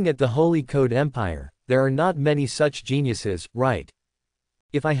 Looking at the Holy Code Empire, there are not many such geniuses, right?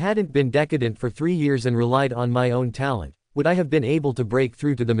 If I hadn't been decadent for 3 years and relied on my own talent, would I have been able to break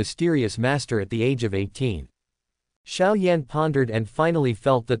through to the mysterious master at the age of 18? Xiao Yan pondered and finally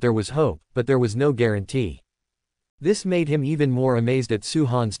felt that there was hope, but there was no guarantee. This made him even more amazed at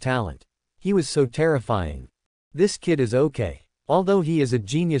Su-han's talent. He was so terrifying. This kid is okay. Although he is a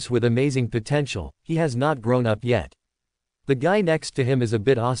genius with amazing potential, he has not grown up yet. The guy next to him is a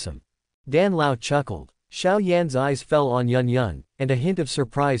bit awesome. Dan Lao chuckled. Xiao Yan's eyes fell on Yun Yun, and a hint of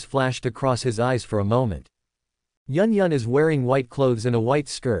surprise flashed across his eyes for a moment. Yun Yun is wearing white clothes and a white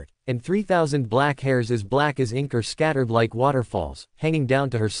skirt, and 3,000 black hairs as black as ink are scattered like waterfalls, hanging down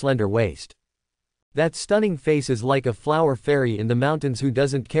to her slender waist. That stunning face is like a flower fairy in the mountains who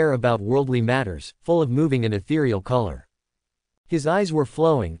doesn't care about worldly matters, full of moving and ethereal color. His eyes were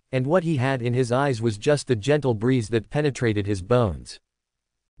flowing, and what he had in his eyes was just the gentle breeze that penetrated his bones.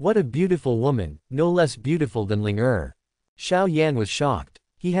 What a beautiful woman, no less beautiful than Ling Er. Xiao Yan was shocked.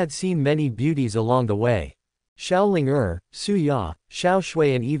 He had seen many beauties along the way. Xiao Ling Er, Su Ya, Xiao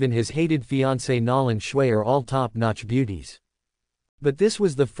Shui and even his hated fiancé Nalan Shui are all top-notch beauties. But this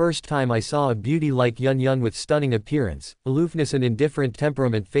was the first time I saw a beauty like Yun Yun with stunning appearance, aloofness and indifferent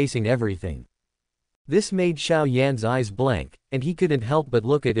temperament facing everything. This made Xiao Yan's eyes blank, and he couldn't help but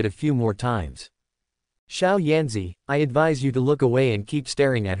look at it a few more times. Xiao Yanzi, I advise you to look away and keep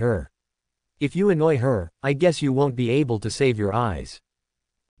staring at her. If you annoy her, I guess you won't be able to save your eyes.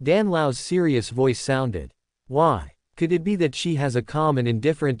 Dan Lao's serious voice sounded. Why? Could it be that she has a calm and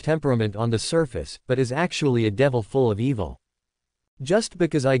indifferent temperament on the surface, but is actually a devil full of evil? Just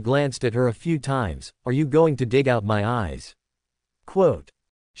because I glanced at her a few times, are you going to dig out my eyes? Quote.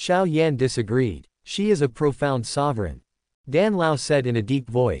 Xiao Yan disagreed. She is a profound sovereign. Dan Lao said in a deep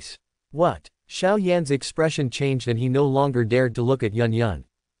voice. What? Xiao Yan's expression changed and he no longer dared to look at Yun Yun.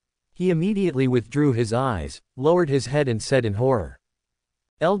 He immediately withdrew his eyes, lowered his head and said in horror.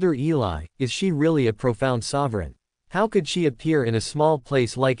 Elder Eli, is she really a profound sovereign? How could she appear in a small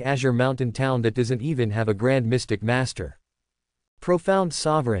place like Azure Mountain Town that doesn't even have a grand mystic master? Profound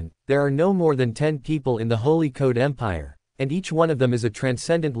sovereign, there are no more than 10 people in the Holy Code Empire, and each one of them is a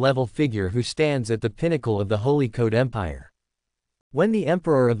transcendent level figure who stands at the pinnacle of the Holy Code Empire. When the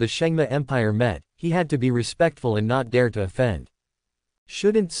Emperor of the Shengma Empire met, he had to be respectful and not dare to offend.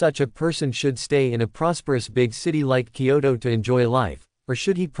 Shouldn't such a person should stay in a prosperous big city like Kyoto to enjoy life, or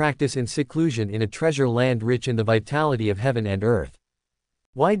should he practice in seclusion in a treasure land rich in the vitality of heaven and earth?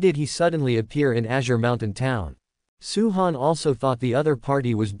 Why did he suddenly appear in Azure Mountain Town? Su-han also thought the other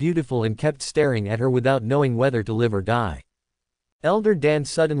party was beautiful and kept staring at her without knowing whether to live or die. Elder Dan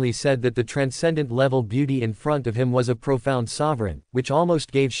suddenly said that the transcendent level beauty in front of him was a profound sovereign, which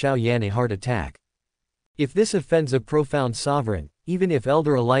almost gave Xiao Yan a heart attack. If this offends a profound sovereign, even if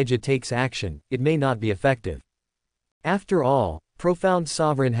Elder Elijah takes action, it may not be effective. After all, profound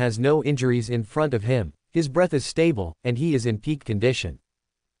sovereign has no injuries in front of him, his breath is stable, and he is in peak condition.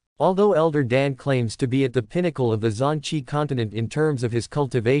 Although Elder Dan claims to be at the pinnacle of the Zon-Chi continent in terms of his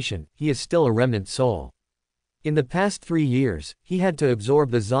cultivation, he is still a remnant soul. In the past 3 years, he had to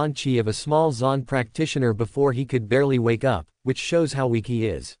absorb the Zon-Chi of a small Zon practitioner before he could barely wake up, which shows how weak he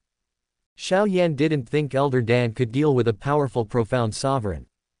is. Xiao Yan didn't think Elder Dan could deal with a powerful profound sovereign.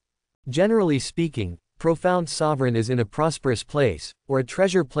 Generally speaking, profound sovereign is in a prosperous place, or a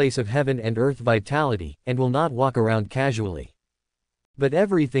treasure place of heaven and earth vitality, and will not walk around casually. But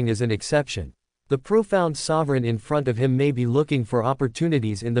everything is an exception. The profound sovereign in front of him may be looking for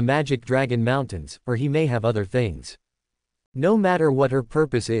opportunities in the Magic Dragon Mountains, or he may have other things. No matter what her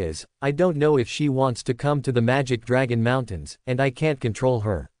purpose is, I don't know if she wants to come to the Magic Dragon Mountains, and I can't control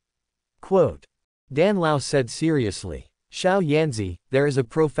her. Quote. Dan Lao said seriously. Xiao Yanzi, there is a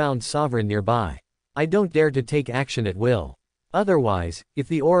profound sovereign nearby. I don't dare to take action at will. Otherwise, if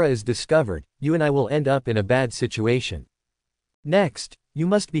the aura is discovered, you and I will end up in a bad situation. Next, you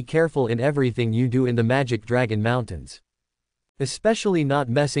must be careful in everything you do in the Magic Dragon Mountains. Especially not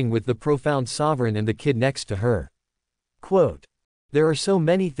messing with the profound sovereign and the kid next to her. Quote. There are so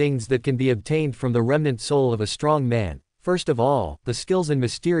many things that can be obtained from the remnant soul of a strong man, first of all, the skills and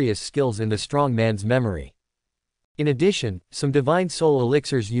mysterious skills in the strong man's memory. In addition, some divine soul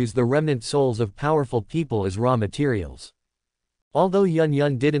elixirs use the remnant souls of powerful people as raw materials. Although Yun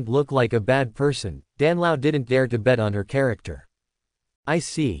Yun didn't look like a bad person, Dan Lao didn't dare to bet on her character. I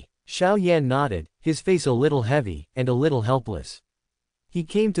see. Xiao Yan nodded, his face a little heavy, and a little helpless. He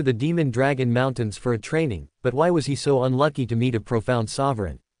came to the Demon Dragon Mountains for a training, but why was he so unlucky to meet a profound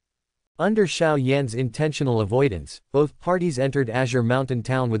sovereign? Under Xiao Yan's intentional avoidance, both parties entered Azure Mountain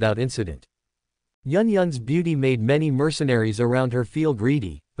Town without incident. Yun Yun's beauty made many mercenaries around her feel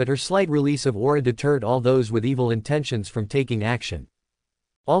greedy, but her slight release of aura deterred all those with evil intentions from taking action.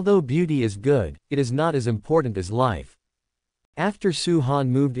 Although beauty is good, it is not as important as life. After Su Han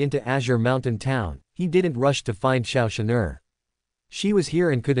moved into Azure Mountain Town, he didn't rush to find Xiao Shan'er. She was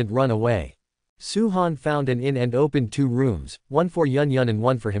here and couldn't run away. Su Han found an inn and opened 2 rooms, one for Yun Yun and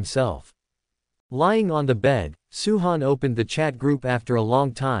one for himself. Lying on the bed, Su Han opened the chat group after a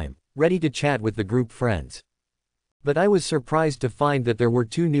long time, ready to chat with the group friends. But I was surprised to find that there were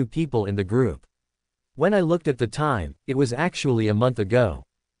 2 new people in the group. When I looked at the time, it was actually a month ago.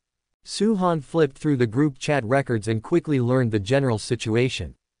 Su Han flipped through the group chat records and quickly learned the general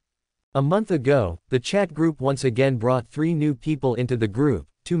situation. A month ago, the chat group once again brought 3 new people into the group,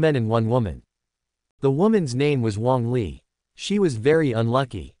 2 men and 1 woman. The woman's name was Wang Li. She was very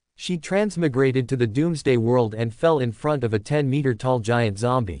unlucky. She transmigrated to the Doomsday World and fell in front of a 10-meter-tall giant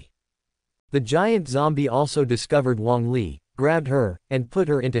zombie. The giant zombie also discovered Wang Li, grabbed her, and put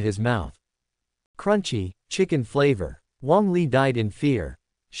her into his mouth. Crunchy, chicken flavor. Wang Li died in fear.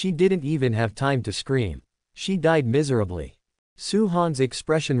 She didn't even have time to scream. She died miserably. Su Han's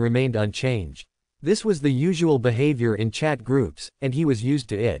expression remained unchanged. This was the usual behavior in chat groups, and he was used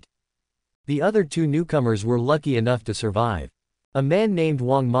to it. The other 2 newcomers were lucky enough to survive. A man named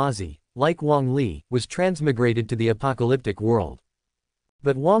Wang Mazi, like Wang Li, was transmigrated to the apocalyptic world.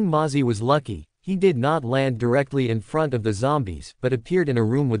 But Wang Mazi was lucky, he did not land directly in front of the zombies, but appeared in a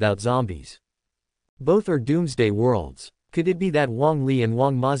room without zombies. Both are Doomsday worlds. Could it be that Wang Li and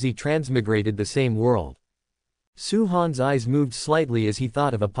Wang Mazi transmigrated the same world? Su Han's eyes moved slightly as he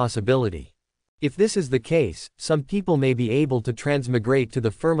thought of a possibility. If this is the case, some people may be able to transmigrate to the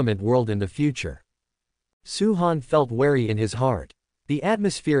firmament world in the future. Su Han felt wary in his heart. The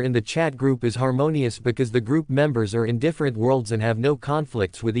atmosphere in the chat group is harmonious because the group members are in different worlds and have no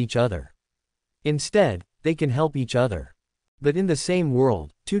conflicts with each other. Instead, they can help each other. But in the same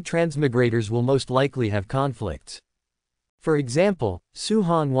world, 2 transmigrators will most likely have conflicts. For example, Su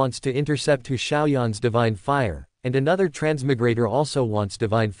Han wants to intercept Hu Xiaoyan's divine fire, and another transmigrator also wants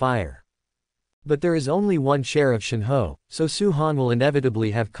divine fire. But there is only one share of Shenhe, so Su Han will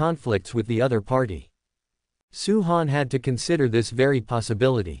inevitably have conflicts with the other party. Su Han had to consider this very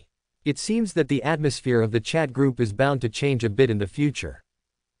possibility. It seems that the atmosphere of the chat group is bound to change a bit in the future.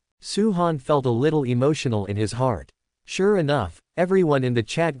 Su Han felt a little emotional in his heart. Sure enough, everyone in the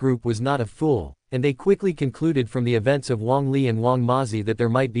chat group was not a fool, and they quickly concluded from the events of Wang Li and Wang Mazi that there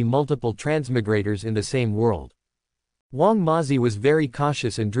might be multiple transmigrators in the same world. Wang Mazi was very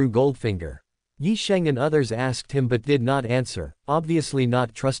cautious and drew Goldfinger. Yi Sheng and others asked him but did not answer, obviously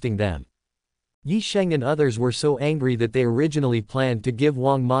not trusting them. Yi Sheng and others were so angry that they originally planned to give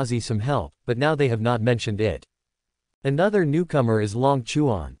Wang Mazi some help, but now they have not mentioned it. Another newcomer is Long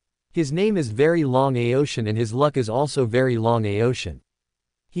Chuan. His name is Very Long Aocean and his luck is also Very Long Aocean.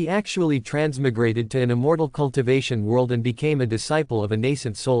 He actually transmigrated to an immortal cultivation world and became a disciple of a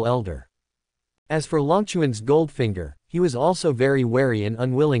nascent soul elder. As for Longchuan's Goldfinger, he was also very wary and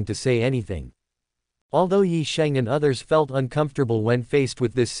unwilling to say anything. Although Yi Sheng and others felt uncomfortable when faced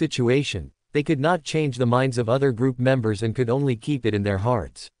with this situation, they could not change the minds of other group members and could only keep it in their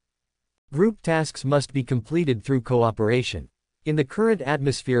hearts. Group tasks must be completed through cooperation. In the current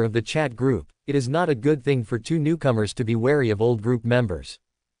atmosphere of the chat group, it is not a good thing for two newcomers to be wary of old group members.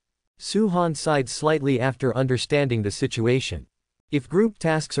 Su-han sighed slightly after understanding the situation. If group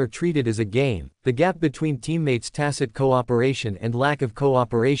tasks are treated as a game, the gap between teammates' tacit cooperation and lack of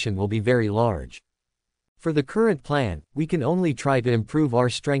cooperation will be very large. For the current plan, we can only try to improve our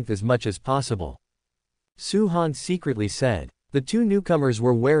strength as much as possible. Su-han secretly said. The two newcomers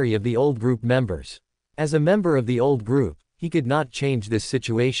were wary of the old group members. As a member of the old group, he could not change this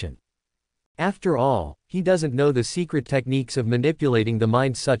situation. After all, he doesn't know the secret techniques of manipulating the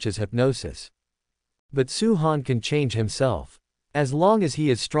mind such as hypnosis. But Su-han can change himself. As long as he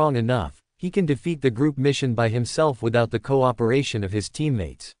is strong enough, he can defeat the group mission by himself without the cooperation of his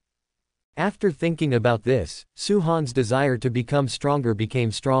teammates. After thinking about this, Su-han's desire to become stronger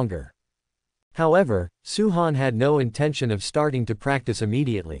became stronger. However, Su-han had no intention of starting to practice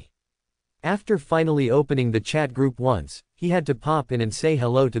immediately. After finally opening the chat group once, he had to pop in and say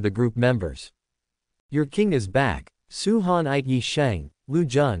hello to the group members. Your king is back. Su-han eyed Yi Sheng, Lu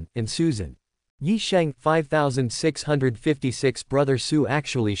Jun, and Susan. Yi Sheng, 5656 brother Su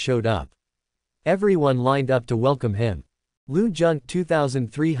actually showed up. Everyone lined up to welcome him. Lu Jun,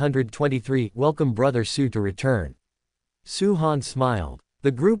 2323 welcome brother Su to return. Su-han smiled.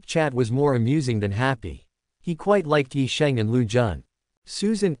 The group chat was more amusing than happy. He quite liked Yi Sheng and Lu Jun.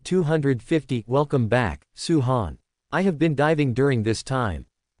 Susan, 250 welcome back, Su-han. I have been diving during this time.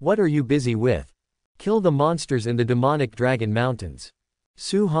 What are you busy with? Kill the monsters in the demonic dragon mountains.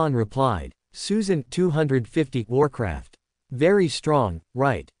 Su-han replied. Susan, 250 Warcraft. Very strong,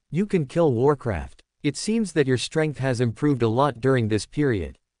 right? You can kill Warcraft. It seems that your strength has improved a lot during this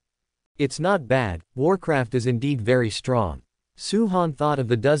period. It's not bad, Warcraft is indeed very strong. Su-han thought of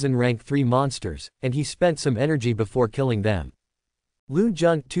the dozen rank 3 monsters, and he spent some energy before killing them. Lu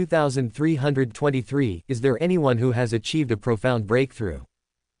Jun, 2323 Is there anyone who has achieved a profound breakthrough?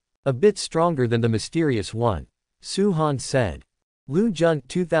 A bit stronger than the mysterious one. Su-han said. Lu Jun,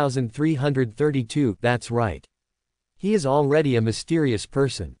 2332 That's right. He is already a mysterious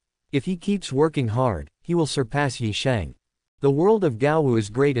person. If he keeps working hard, he will surpass Yi Sheng. The world of Gaowu is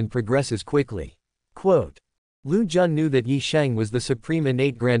great and progresses quickly. Quote. Lu Jun knew that Yi Sheng was the supreme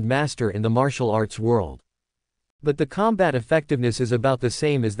innate grandmaster in the martial arts world. But the combat effectiveness is about the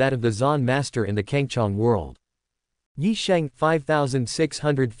same as that of the Zan master in the Kangchong world. Yi Sheng,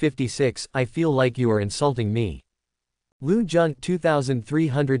 5656 I feel like you are insulting me. Lu Jun,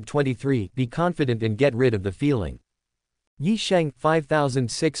 2323 Be confident and get rid of the feeling. Yi Sheng,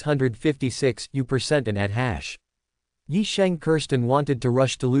 5656 You percent and at hash. Yi Sheng cursed and wanted to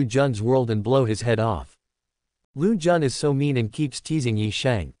rush to Lu Jun's world and blow his head off. Lu Jun is so mean and keeps teasing Yi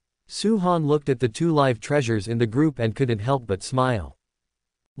Sheng. Su-han looked at the two live treasures in the group and couldn't help but smile.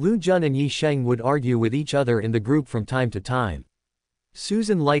 Lu Jun and Yi Sheng would argue with each other in the group from time to time.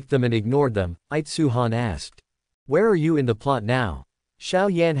 Susan liked them and ignored them. Su-han asked. Where are you in the plot now?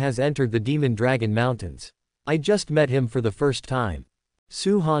 Xiao Yan has entered the Demon Dragon Mountains. I just met him for the first time.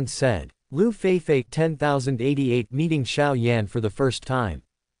 Su-han said. Lu Feifei 10,088 meeting Xiao Yan for the first time.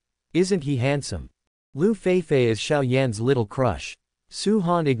 Isn't he handsome? Lu Feifei is Xiao Yan's little crush.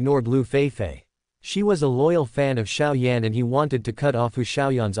 Su-han ignored Lu Feifei. She was a loyal fan of Xiao Yan and he wanted to cut off Hu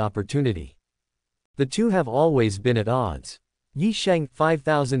Xiaoyan's opportunity. The two have always been at odds. Yi Sheng,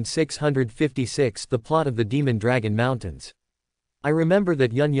 5656 The plot of the Demon Dragon Mountains. I remember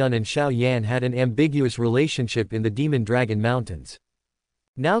that Yun Yun and Xiao Yan had an ambiguous relationship in the Demon Dragon Mountains.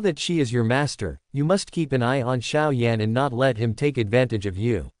 Now that she is your master, you must keep an eye on Xiao Yan and not let him take advantage of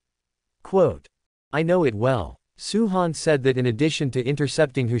you. Quote. I know it well. Su-han said that in addition to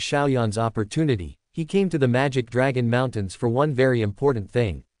intercepting Hu Xiaoyan's opportunity, he came to the Magic Dragon Mountains for one very important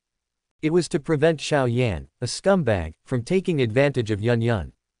thing. It was to prevent Xiao Yan, a scumbag, from taking advantage of Yun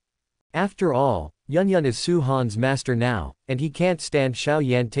Yun. After all, Yun Yun is Su-han's master now, and he can't stand Xiao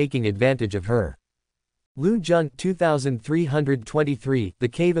Yan taking advantage of her. Lu Jun, 2323 The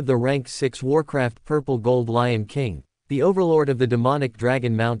Cave of the Rank 6 Warcraft Purple Gold Lion King, the overlord of the demonic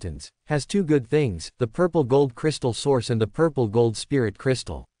dragon mountains, has two good things, the purple gold crystal source and the purple gold spirit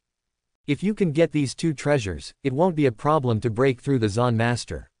crystal. If you can get these two treasures, it won't be a problem to break through the Zan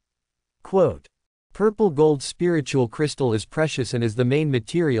master. Quote. Purple gold spiritual crystal is precious and is the main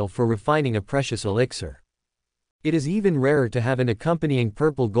material for refining a precious elixir. It is even rarer to have an accompanying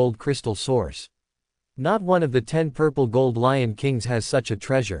purple gold crystal source. Not one of the 10 purple gold lion kings has such a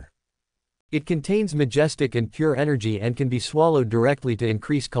treasure. It contains majestic and pure energy and can be swallowed directly to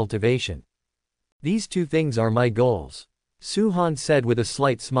increase cultivation. These two things are my goals, Su-han said with a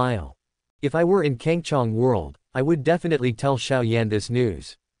slight smile. If I were in Kangchong world, I would definitely tell Xiaoyan this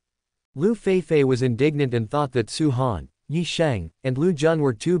news. Lu Feifei was indignant and thought that Su-han, Yi Sheng, and Lu Jun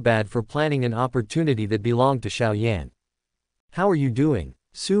were too bad for planning an opportunity that belonged to Xiaoyan. How are you doing?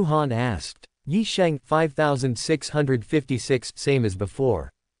 Su-han asked. Yi Sheng, 5656, same as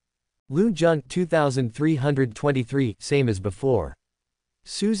before. Lu Jun, 2323, same as before.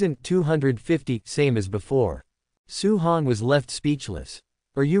 Susan, 250, same as before. Su-han was left speechless.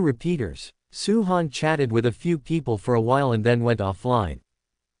 Are you repeaters? Su-han chatted with a few people for a while and then went offline.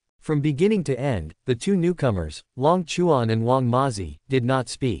 From beginning to end, the two newcomers, Long Chuan and Wang Mazi, did not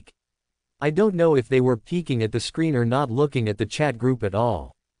speak. I don't know if they were peeking at the screen or not looking at the chat group at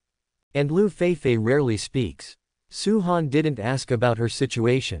all. And Lu Feifei rarely speaks. Su-han didn't ask about her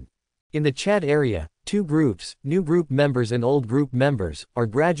situation. In the chat area, two groups, new group members and old group members, are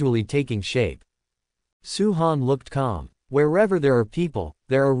gradually taking shape. Su-han looked calm. Wherever there are people,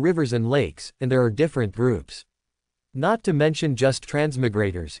 there are rivers and lakes, and there are different groups. Not to mention just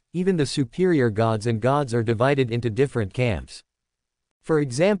transmigrators, even the superior gods and gods are divided into different camps. For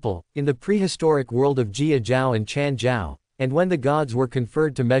example, in the prehistoric world of Jia Zhao and Chan Zhao, and when the gods were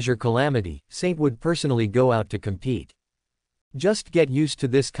conferred to measure calamity, Saint would personally go out to compete. Just get used to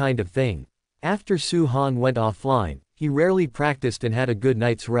this kind of thing. After Su-han went offline, he rarely practiced and had a good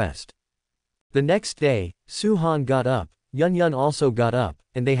night's rest. The next day, Su-han got up, Yun also got up,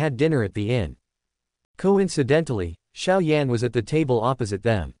 and they had dinner at the inn. Coincidentally, Xiaoyan was at the table opposite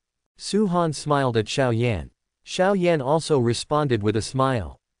them. Su-han smiled at Xiaoyan. Xiaoyan also responded with a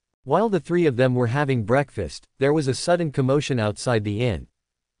smile. While the three of them were having breakfast, there was a sudden commotion outside the inn.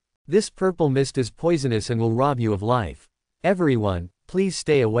 This purple mist is poisonous and will rob you of life. Everyone, please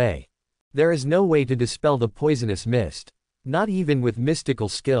stay away. There is no way to dispel the poisonous mist. Not even with mystical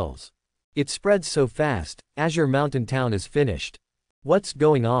skills. It spreads so fast, Azure Mountain Town is finished. What's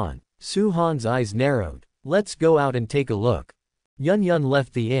going on? Su-han's eyes narrowed. Let's go out and take a look. Yun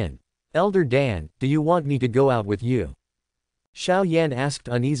left the inn. Elder Dan, do you want me to go out with you? Xiaoyan asked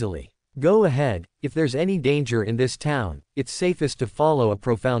uneasily. Go ahead, if there's any danger in this town, it's safest to follow a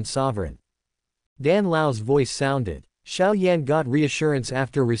profound sovereign. Dan Lao's voice sounded. Xiaoyan got reassurance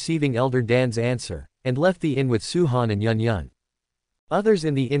after receiving Elder Dan's answer, and left the inn with Su-han and Yun. Others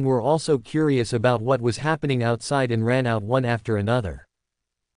in the inn were also curious about what was happening outside and ran out one after another.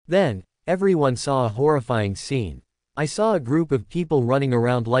 Then, everyone saw a horrifying scene. I saw a group of people running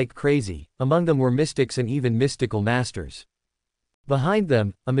around like crazy, among them were mystics and even mystical masters. Behind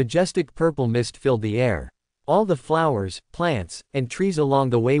them, a majestic purple mist filled the air. All the flowers, plants, and trees along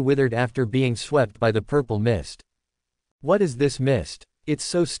the way withered after being swept by the purple mist. What is this mist? It's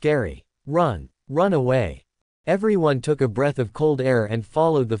so scary. Run away. Everyone took a breath of cold air and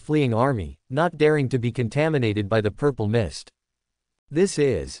followed the fleeing army, not daring to be contaminated by the purple mist. This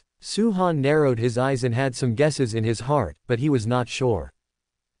is. Su-han narrowed his eyes and had some guesses in his heart, but he was not sure.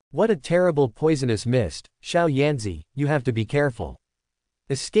 What a terrible poisonous mist, Xiaoyanzi, you have to be careful.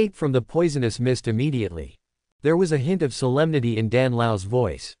 Escape from the poisonous mist immediately. There was a hint of solemnity in Dan Lao's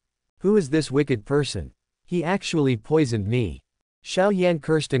voice. Who is this wicked person? He actually poisoned me. Xiaoyan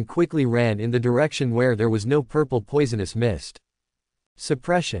cursed and quickly ran in the direction where there was no purple poisonous mist.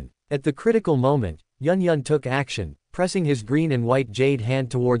 Suppression. At the critical moment, Yun took action, pressing his green and white jade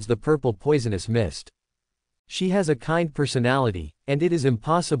hand towards the purple poisonous mist. She has a kind personality, and it is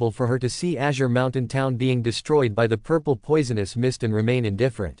impossible for her to see Azure Mountain Town being destroyed by the purple poisonous mist and remain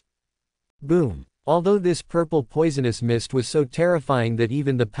indifferent. Boom. Although this purple poisonous mist was so terrifying that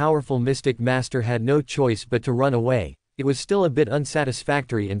even the powerful mystic master had no choice but to run away, it was still a bit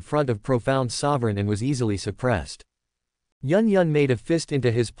unsatisfactory in front of profound sovereign and was easily suppressed. Yun made a fist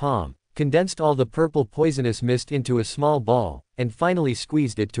into his palm, condensed all the purple poisonous mist into a small ball, and finally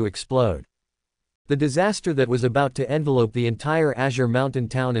squeezed it to explode. The disaster that was about to envelope the entire Azure Mountain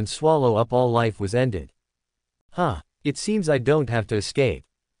Town and swallow up all life was ended. It seems I don't have to escape.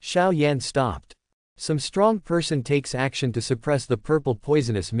 Xiaoyan stopped. Some strong person takes action to suppress the purple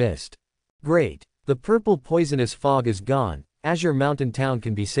poisonous mist. Great. The purple poisonous fog is gone, Azure Mountain Town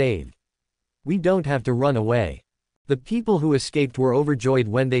can be saved. We don't have to run away. The people who escaped were overjoyed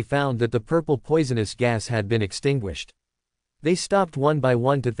when they found that the purple poisonous gas had been extinguished. They stopped one by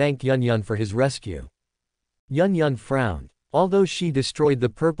one to thank Yun for his rescue. Yun frowned. Although she destroyed the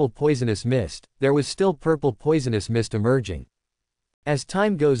purple poisonous mist, there was still purple poisonous mist emerging. As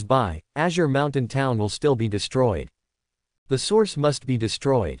time goes by, Azure Mountain Town will still be destroyed. The source must be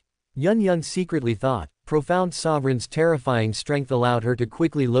destroyed. Yun secretly thought, Profound Sovereign's terrifying strength allowed her to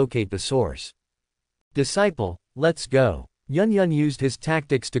quickly locate the source. Disciple, let's go. Yun Yun used his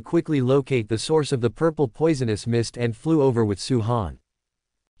tactics to quickly locate the source of the purple poisonous mist and flew over with Su Han.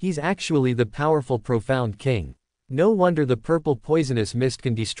 He's actually the powerful Profound King. No wonder the purple poisonous mist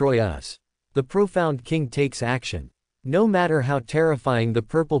can destroy us. The Profound King takes action. No matter how terrifying the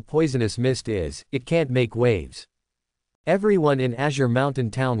purple poisonous mist is, it can't make waves. Everyone in Azure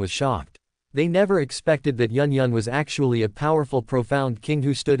Mountain Town was shocked. They never expected that Yun Yun was actually a powerful Profound King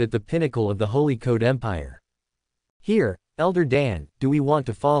who stood at the pinnacle of the Holy Code Empire. Here, Elder Dan, do we want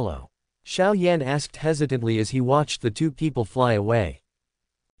to follow? Xiao Yan asked hesitantly as he watched the two people fly away.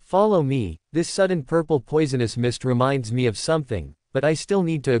 Follow me, this sudden purple poisonous mist reminds me of something, but I still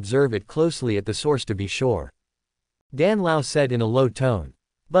need to observe it closely at the source to be sure. Dan Lao said in a low tone.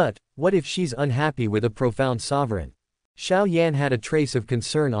 But, what if she's unhappy with a Profound Sovereign? Xiao Yan had a trace of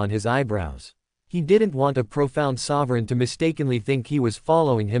concern on his eyebrows. He didn't want a Profound Sovereign to mistakenly think he was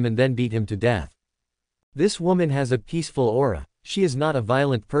following him and then beat him to death. This woman has a peaceful aura, she is not a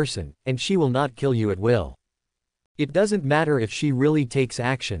violent person, and she will not kill you at will. It doesn't matter if she really takes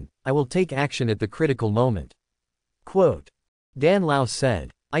action, I will take action at the critical moment. Quote. Dan Lao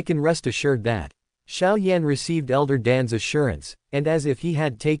said. I can rest assured that. Xiao Yan received Elder Dan's assurance, and as if he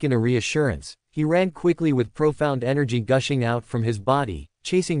had taken a reassurance, he ran quickly with profound energy gushing out from his body,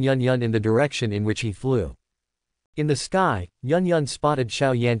 chasing Yun Yun in the direction in which he flew. In the sky, Yun Yun spotted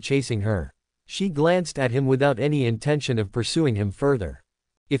Xiao Yan chasing her. She glanced at him without any intention of pursuing him further.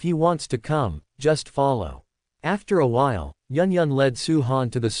 If he wants to come, just follow. After a while, Yun Yun led Su Han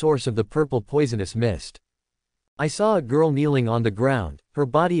to the source of the purple poisonous mist. I saw a girl kneeling on the ground, her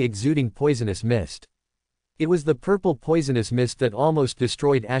body exuding poisonous mist. It was the purple poisonous mist that almost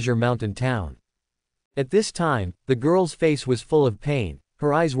destroyed Azure Mountain Town. At this time, the girl's face was full of pain,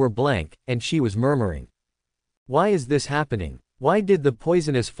 her eyes were blank, and she was murmuring. Why is this happening? Why did the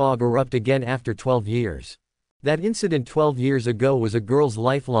poisonous fog erupt again after 12 years? That incident 12 years ago was a girl's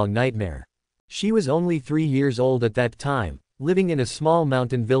lifelong nightmare. She was only 3 years old at that time, living in a small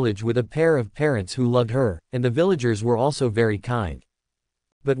mountain village with a pair of parents who loved her, and the villagers were also very kind.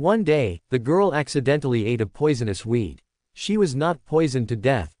 But one day, the girl accidentally ate a poisonous weed. She was not poisoned to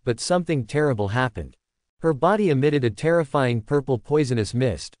death, but something terrible happened. Her body emitted a terrifying purple poisonous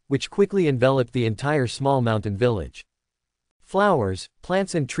mist, which quickly enveloped the entire small mountain village. Flowers,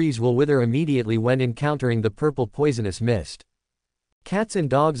 plants and trees will wither immediately when encountering the purple poisonous mist. Cats and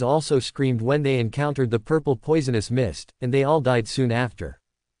dogs also screamed when they encountered the purple poisonous mist, and they all died soon after.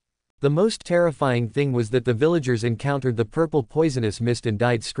 The most terrifying thing was that the villagers encountered the purple poisonous mist and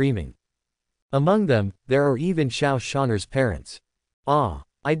died screaming. Among them, there are even Xiao Shaner's parents. Ah,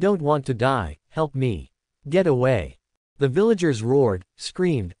 I don't want to die, help me. Get away. The villagers roared,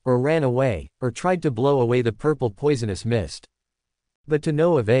 screamed, or ran away, or tried to blow away the purple poisonous mist. But to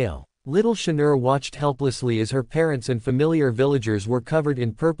no avail. Little Shanur watched helplessly as her parents and familiar villagers were covered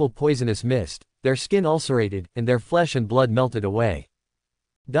in purple poisonous mist, their skin ulcerated, and their flesh and blood melted away.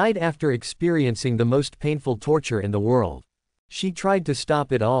 Died after experiencing the most painful torture in the world. She tried to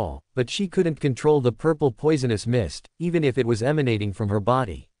stop it all, but she couldn't control the purple poisonous mist, even if it was emanating from her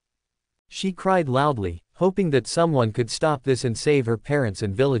body. She cried loudly, hoping that someone could stop this and save her parents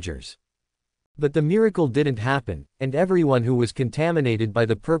and villagers. But the miracle didn't happen, and everyone who was contaminated by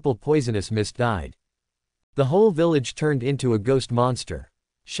the purple poisonous mist died. The whole village turned into a ghost monster.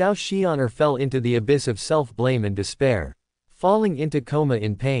 Xiao Xianer fell into the abyss of self-blame and despair, falling into coma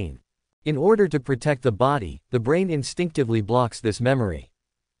in pain. In order to protect the body, the brain instinctively blocks this memory.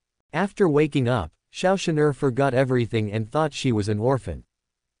 After waking up, Xiao Shanur forgot everything and thought she was an orphan.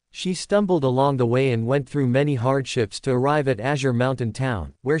 She stumbled along the way and went through many hardships to arrive at Azure Mountain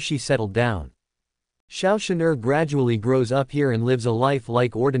Town, where she settled down. Xiao Shanur gradually grows up here and lives a life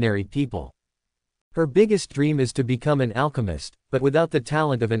like ordinary people. Her biggest dream is to become an alchemist, but without the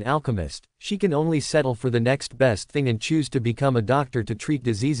talent of an alchemist, she can only settle for the next best thing and choose to become a doctor to treat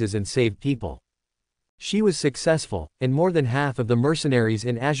diseases and save people. She was successful, and more than half of the mercenaries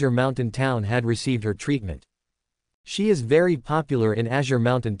in Azure Mountain Town had received her treatment. She is very popular in Azure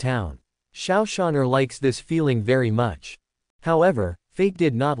Mountain Town. Xiao Shanur likes this feeling very much. However, fate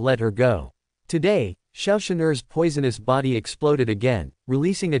did not let her go. Today, Xiao Shanur's poisonous body exploded again,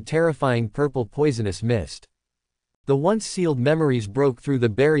 releasing a terrifying purple poisonous mist. The once sealed memories broke through the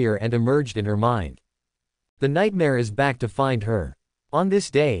barrier and emerged in her mind. The nightmare is back to find her. On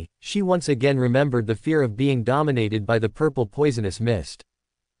this day, she once again remembered the fear of being dominated by the purple poisonous mist.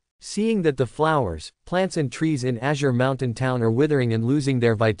 Seeing that the flowers, plants and trees in Azure Mountain Town are withering and losing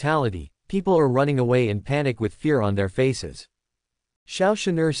their vitality, people are running away in panic with fear on their faces. Xiao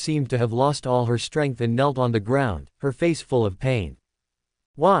Shan'er seemed to have lost all her strength and knelt on the ground, her face full of pain.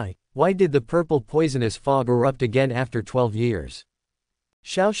 Why did the purple poisonous fog erupt again after 12 years?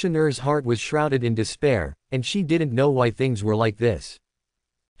 Xiao Shan'er's heart was shrouded in despair, and she didn't know why things were like this.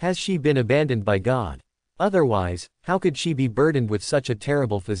 Has she been abandoned by God? Otherwise, how could she be burdened with such a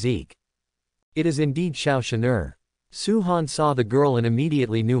terrible physique? It is indeed Xiao Shan'er. Su-han saw the girl and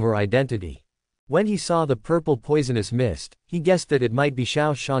immediately knew her identity. When he saw the purple poisonous mist, he guessed that it might be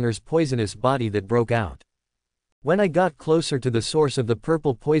Xiao Shan'er's poisonous body that broke out. When I got closer to the source of the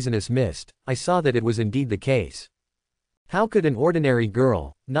purple poisonous mist, I saw that it was indeed the case. How could an ordinary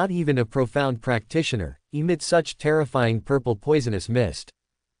girl, not even a profound practitioner, emit such terrifying purple poisonous mist?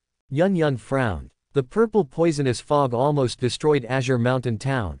 Yun Yun frowned. The purple poisonous fog almost destroyed Azure Mountain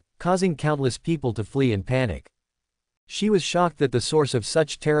Town, causing countless people to flee in panic. She was shocked that the source of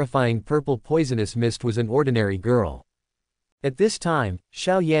such terrifying purple poisonous mist was an ordinary girl. At this time,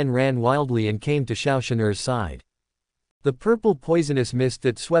 Xiao Yan ran wildly and came to Xiao Shan'er's side. The purple poisonous mist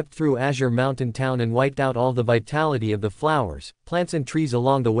that swept through Azure Mountain Town and wiped out all the vitality of the flowers, plants and trees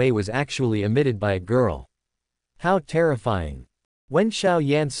along the way was actually emitted by a girl. How terrifying! When Xiao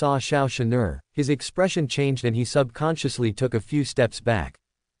Yan saw Xiao Shan'er, his expression changed and he subconsciously took a few steps back.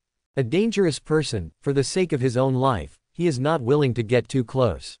 A dangerous person, for the sake of his own life, he is not willing to get too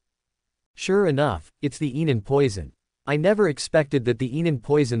close. Sure enough, it's the Enan poison. I never expected that the Enan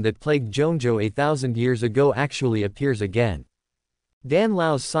poison that plagued Zhongzhou 1,000 years ago actually appears again. Dan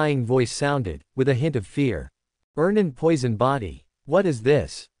Lao's sighing voice sounded, with a hint of fear. Enan poison body. What is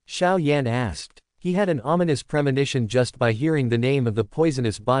this? Xiao Yan asked. He had an ominous premonition just by hearing the name of the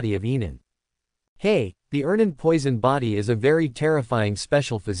poisonous body of Enan. Hey, the Enan poison body is a very terrifying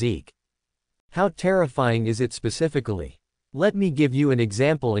special physique. How terrifying is it specifically? Let me give you an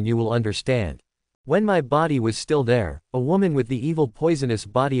example and you will understand. When my body was still there, a woman with the evil poisonous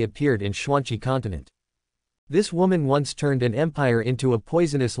body appeared in Xuanqi continent. This woman once turned an empire into a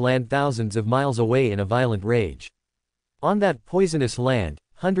poisonous land thousands of miles away in a violent rage. On that poisonous land,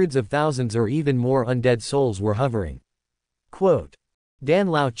 hundreds of thousands or even more undead souls were hovering. Quote. Dan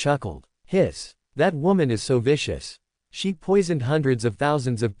Lao chuckled. Hiss. That woman is so vicious. She poisoned hundreds of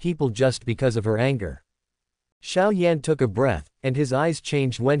thousands of people just because of her anger. Xiao Yan took a breath, and his eyes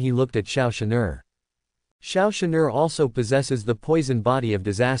changed when he looked at Xiao Shan'er. Xiao Shan'er also possesses the poison body of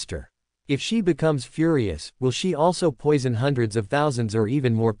disaster. If she becomes furious, will she also poison hundreds of thousands or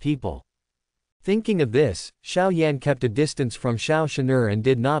even more people? Thinking of this, Xiao Yan kept a distance from Xiao Shan'er and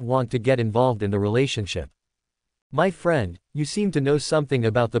did not want to get involved in the relationship. My friend, you seem to know something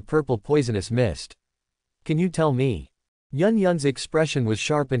about the purple poisonous mist. Can you tell me? Yun Yun's expression was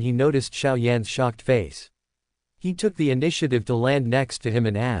sharp and he noticed Xiao Yan's shocked face. He took the initiative to land next to him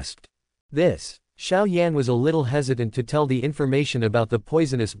and asked. This. Xiao Yan was a little hesitant to tell the information about the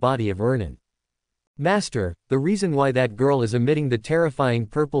poisonous body of Enan. Master, the reason why that girl is emitting the terrifying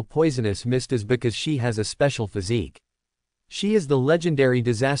purple poisonous mist is because she has a special physique. She is the legendary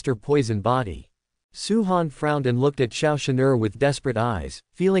disaster poison body. Su-han frowned and looked at Xiao Shan'er with desperate eyes,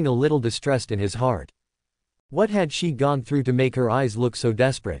 feeling a little distressed in his heart. What had she gone through to make her eyes look so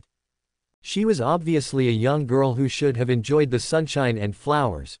desperate? She was obviously a young girl who should have enjoyed the sunshine and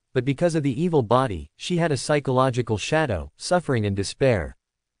flowers, but because of the evil body, she had a psychological shadow, suffering and despair.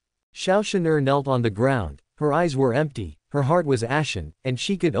 Xiao Shan'er knelt on the ground, her eyes were empty, her heart was ashen, and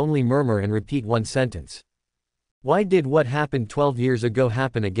she could only murmur and repeat one sentence. Why did what happened 12 years ago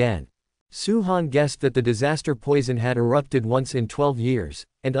happen again? Su-han guessed that the disaster poison had erupted once in 12 years,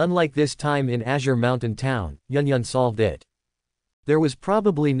 and unlike this time in Azure Mountain Town, Yun Yun solved it. There was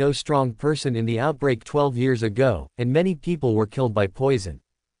probably no strong person in the outbreak 12 years ago, and many people were killed by poison.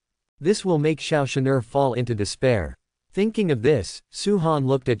 This will make Xiao Shan'er fall into despair. Thinking of this, Su-han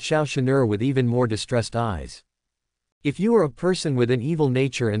looked at Xiao Shan'er with even more distressed eyes. If you are a person with an evil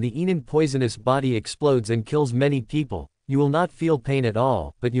nature and the Enan poisonous body explodes and kills many people, you will not feel pain at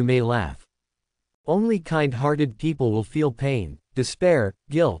all, but you may laugh. Only kind-hearted people will feel pain, despair,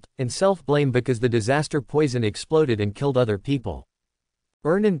 guilt, and self-blame because the disaster poison exploded and killed other people.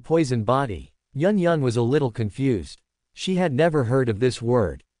 Enan poison body. Yun Yun was a little confused. She had never heard of this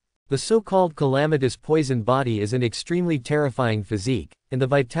word. The so-called calamitous poison body is an extremely terrifying physique, and the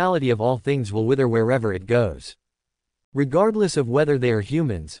vitality of all things will wither wherever it goes. Regardless of whether they are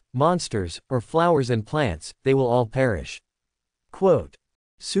humans, monsters, or flowers and plants, they will all perish. Quote.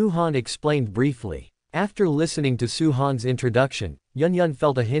 Su-han explained briefly. After listening to Su-han's introduction, Yun Yun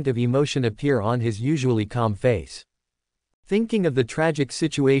felt a hint of emotion appear on his usually calm face. Thinking of the tragic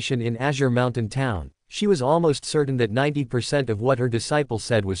situation in Azure Mountain Town, she was almost certain that 90% of what her disciple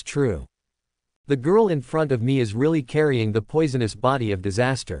said was true. The girl in front of me is really carrying the poisonous body of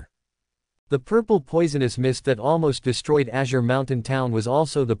disaster. The purple poisonous mist that almost destroyed Azure Mountain Town was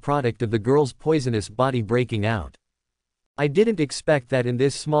also the product of the girl's poisonous body breaking out. I didn't expect that in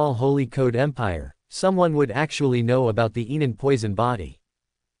this small Holy Code Empire, someone would actually know about the Enan poison body.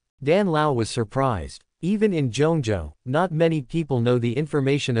 Dan Lao was surprised. Even in Zhongzhou, not many people know the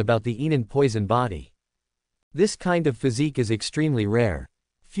information about the Enan poison body. This kind of physique is extremely rare.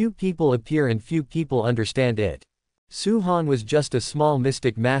 Few people appear and few people understand it. Su Han was just a small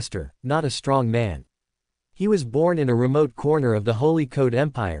mystic master, not a strong man. He was born in a remote corner of the Holy Code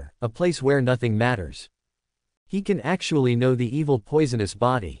Empire, a place where nothing matters. He can actually know the evil poisonous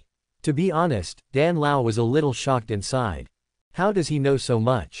body. To be honest, Dan Lao was a little shocked inside. How does he know so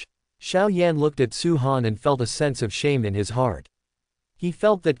much? Xiao Yan looked at Su Han and felt a sense of shame in his heart. He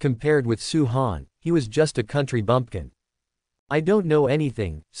felt that compared with Su Han, he was just a country bumpkin. I don't know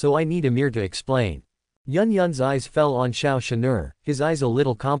anything, so I need Emir to explain. Yun Yun's eyes fell on Xiao Shanur, his eyes a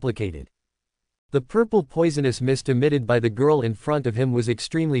little complicated. The purple poisonous mist emitted by the girl in front of him was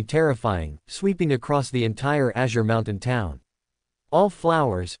extremely terrifying, sweeping across the entire Azure Mountain town. All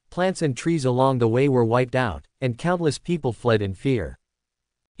flowers, plants and trees along the way were wiped out, and countless people fled in fear.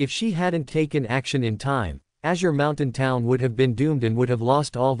 If she hadn't taken action in time, Azure Mountain town would have been doomed and would have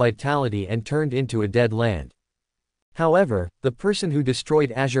lost all vitality and turned into a dead land. However, the person who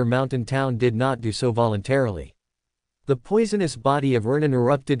destroyed Azure Mountain Town did not do so voluntarily. The poisonous body of Ernan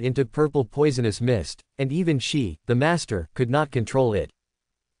erupted into purple poisonous mist, and even she, the master, could not control it.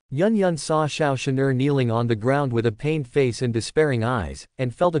 Yun Yun saw Xiao Shanur kneeling on the ground with a pained face and despairing eyes,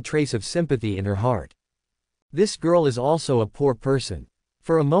 and felt a trace of sympathy in her heart. This girl is also a poor person.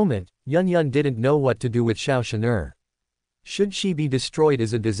 For a moment, Yun Yun didn't know what to do with Xiao Shanur. Should she be destroyed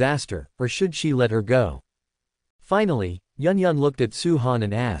as a disaster, or should she let her go? Finally, Yun Yun looked at Su Han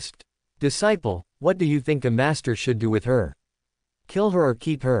and asked, "Disciple, what do you think a master should do with her? Kill her or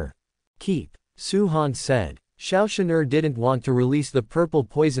keep her?" "Keep," Su Han said. Xiao Shanur didn't want to release the purple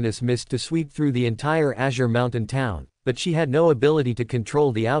poisonous mist to sweep through the entire Azure Mountain town, but she had no ability to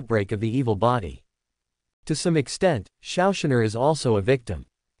control the outbreak of the evil body. To some extent, Xiao Shanur is also a victim.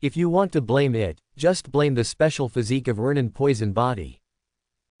 If you want to blame it, just blame the special physique of Ernan poison body.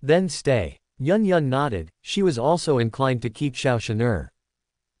 Then stay. Yun Yun nodded, she was also inclined to keep Xiao Shanur.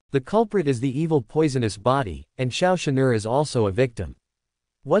 The culprit is the evil poisonous body, and Xiao Shanur is also a victim.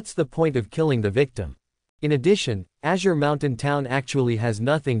 What's the point of killing the victim? In addition, Azure Mountain Town actually has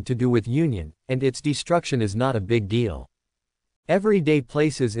nothing to do with Union, and its destruction is not a big deal. Everyday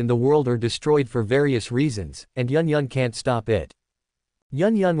places in the world are destroyed for various reasons, and Yun Yun can't stop it.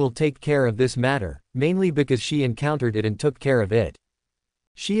 Yun Yun will take care of this matter, mainly because she encountered it and took care of it.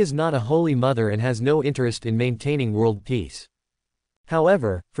 She is not a holy mother and has no interest in maintaining world peace.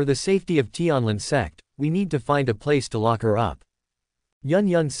 However, for the safety of Tianlin sect, we need to find a place to lock her up. Yun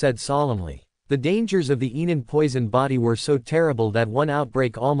Yun said solemnly. The dangers of the Enan poison body were so terrible that one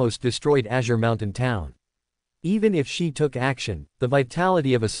outbreak almost destroyed Azure Mountain Town. Even if she took action, the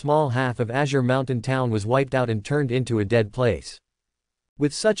vitality of a small half of Azure Mountain Town was wiped out and turned into a dead place.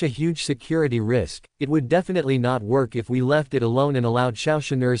 With such a huge security risk, it would definitely not work if we left it alone and allowed Xiao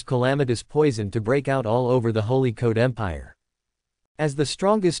Shanur's calamitous poison to break out all over the Holy Code Empire. As the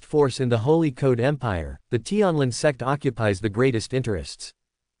strongest force in the Holy Code Empire, the Tianlin sect occupies the greatest interests.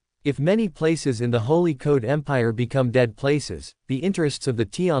 If many places in the Holy Code Empire become dead places, the interests of the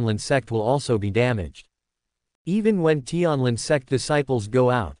Tianlin sect will also be damaged. Even when Tianlin sect disciples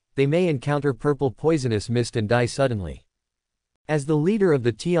go out, they may encounter purple poisonous mist and die suddenly. As the leader of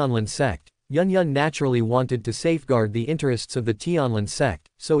the Tianlin sect, Yun Yun naturally wanted to safeguard the interests of the Tianlin sect,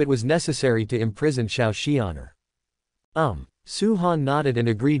 so it was necessary to imprison Xiao Xianer. Su Han nodded and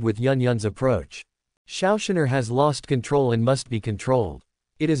agreed with Yun Yun's approach. Xiao Shanur has lost control and must be controlled.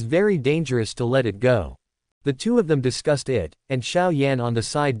 It is very dangerous to let it go. The two of them discussed it, and Xiao Yan on the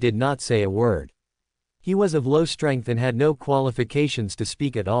side did not say a word. He was of low strength and had no qualifications to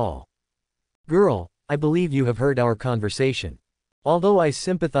speak at all. "Girl, I believe you have heard our conversation. Although I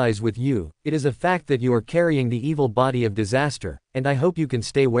sympathize with you, it is a fact that you are carrying the evil body of disaster, and I hope you can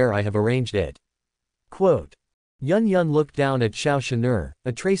stay where I have arranged it." Quote. Yun Yun looked down at Xiao Shanur,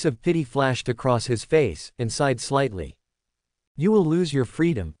 a trace of pity flashed across his face, and sighed slightly. "You will lose your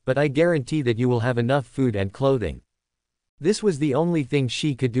freedom, but I guarantee that you will have enough food and clothing." This was the only thing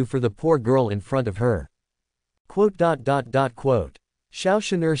she could do for the poor girl in front of her. Quote. Xiao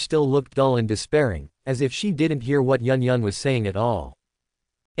Shanur still looked dull and despairing, as if she didn't hear what Yun Yun was saying at all.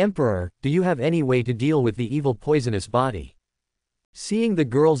 "Emperor, do you have any way to deal with the evil poisonous body?" Seeing the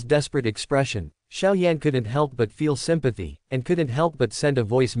girl's desperate expression, Xiao Yan couldn't help but feel sympathy, and couldn't help but send a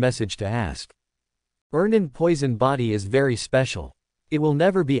voice message to ask. Ernan poison body is very special. It will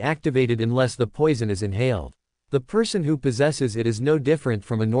never be activated unless the poison is inhaled. The person who possesses it is no different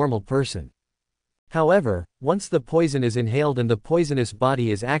from a normal person. However, once the poison is inhaled and the poisonous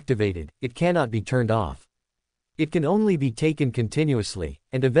body is activated, it cannot be turned off. It can only be taken continuously,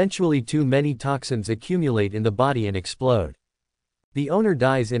 and eventually too many toxins accumulate in the body and explode. The owner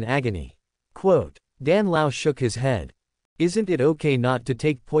dies in agony. Quote. Dan Lao shook his head. Isn't it okay not to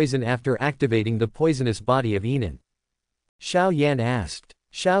take poison after activating the poisonous body of Enan? Xiao Yan asked.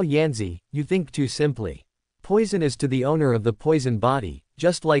 Xiao Yanzi, you think too simply. Poison is to the owner of the poison body,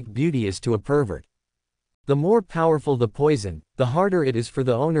 just like beauty is to a pervert. The more powerful the poison, the harder it is for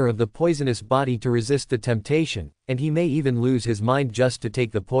the owner of the poisonous body to resist the temptation, and he may even lose his mind just to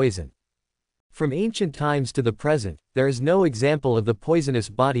take the poison. From ancient times to the present, there is no example of the poisonous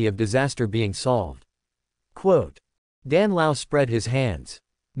body of disaster being solved. Quote. Dan Lao spread his hands.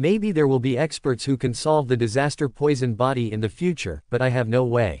 Maybe there will be experts who can solve the disaster poison body in the future, but I have no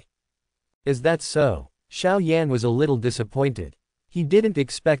way. Is that so? Xiao Yan was a little disappointed. He didn't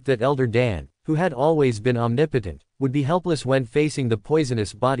expect that Elder Dan, who had always been omnipotent, would be helpless when facing the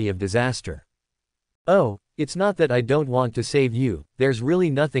poisonous body of disaster. Oh, it's not that I don't want to save you, there's really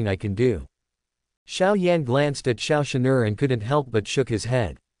nothing I can do. Xiao Yan glanced at Xiao Shanur and couldn't help but shook his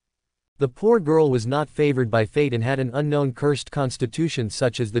head. The poor girl was not favored by fate and had an unknown cursed constitution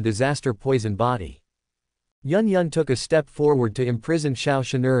such as the disaster poison body. Yun Yun took a step forward to imprison Xiao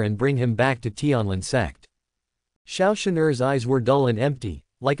Shanur and bring him back to Tianlin sect. Xiao Shanur's eyes were dull and empty,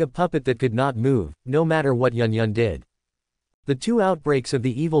 like a puppet that could not move, no matter what Yun Yun did. The two outbreaks of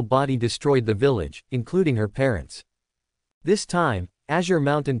the evil body destroyed the village, including her parents. This time, Azure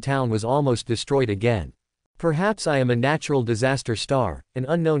Mountain Town was almost destroyed again. Perhaps I am a natural disaster star, an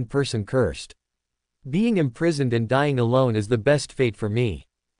unknown person cursed. Being imprisoned and dying alone is the best fate for me.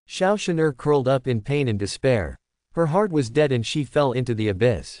 Xiao Shanur curled up in pain and despair. Her heart was dead and she fell into the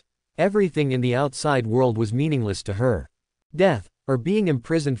abyss. Everything in the outside world was meaningless to her. Death, or being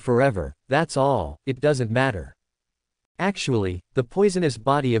imprisoned forever, that's all, it doesn't matter. Actually, the poisonous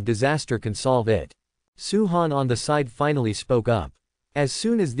body of disaster can solve it. Su Han on the side finally spoke up. As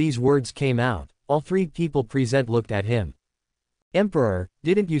soon as these words came out, all three people present looked at him. Emperor,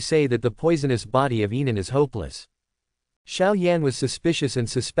 didn't you say that the poisonous body of Enan is hopeless? Xiao Yan was suspicious and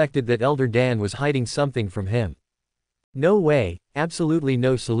suspected that Elder Dan was hiding something from him. No way, absolutely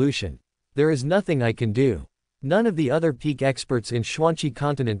no solution. There is nothing I can do. None of the other peak experts in Xuanqi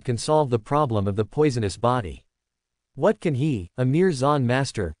continent can solve the problem of the poisonous body. What can he, a mere Zan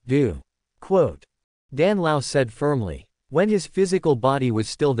master, do? Quote. Dan Lao said firmly. When his physical body was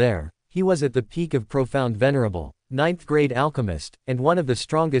still there, he was at the peak of profound venerable, 9th grade alchemist, and one of the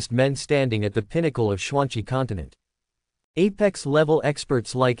strongest men standing at the pinnacle of Xuanqi continent. Apex-level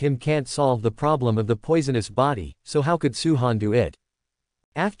experts like him can't solve the problem of the poisonous body, so how could Su Han do it?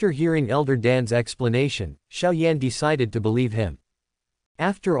 After hearing Elder Dan's explanation, Xiao Yan decided to believe him.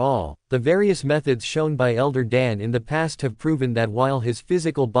 After all, the various methods shown by Elder Dan in the past have proven that while his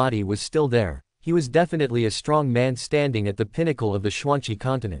physical body was still there, he was definitely a strong man standing at the pinnacle of the Xuanqi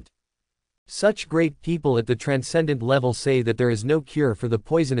continent. Such great people at the transcendent level say that there is no cure for the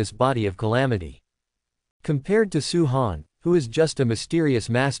poisonous body of calamity. Compared to Su Han, who is just a mysterious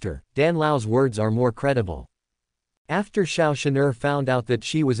master, Dan Lao's words are more credible. After Xiao Shanur found out that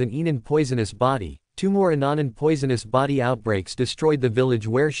she was an Enan poisonous body, 2 more Ananan poisonous body outbreaks destroyed the village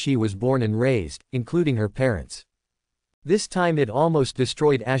where she was born and raised, including her parents. This time it almost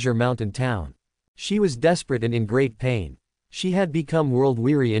destroyed Azure Mountain Town. She was desperate and in great pain. She had become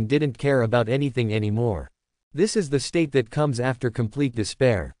world-weary and didn't care about anything anymore. This is the state that comes after complete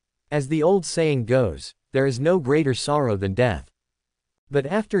despair. As the old saying goes, there is no greater sorrow than death. But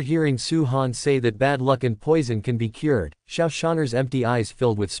after hearing Su Han say that bad luck and poison can be cured, Xiao Shanur's empty eyes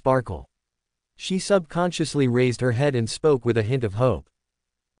filled with sparkle. She subconsciously raised her head and spoke with a hint of hope.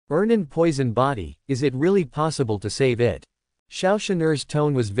 Ernan poison body, is it really possible to save it? Xiao Shanur's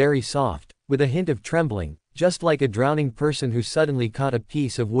tone was very soft, with a hint of trembling, just like a drowning person who suddenly caught a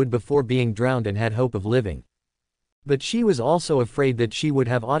piece of wood before being drowned and had hope of living. But she was also afraid that she would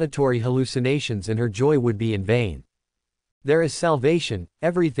have auditory hallucinations and her joy would be in vain. There is salvation,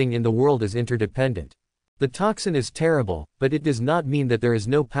 everything in the world is interdependent. The toxin is terrible, but it does not mean that there is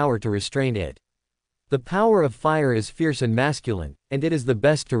no power to restrain it. The power of fire is fierce and masculine, and it is the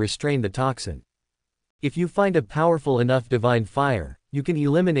best to restrain the toxin. If you find a powerful enough divine fire, you can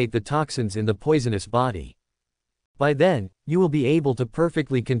eliminate the toxins in the poisonous body. By then, you will be able to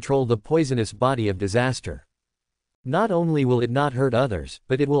perfectly control the poisonous body of disaster. Not only will it not hurt others,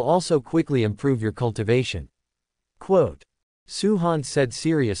 but it will also quickly improve your cultivation. Quote. Su Han said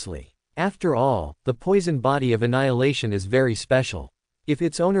seriously. After all, the poison body of annihilation is very special. If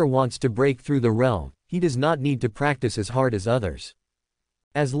its owner wants to break through the realm, he does not need to practice as hard as others.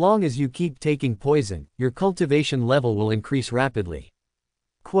 As long as you keep taking poison, your cultivation level will increase rapidly.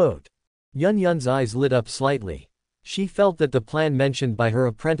 Quote. Yun Yun's eyes lit up slightly. She felt that the plan mentioned by her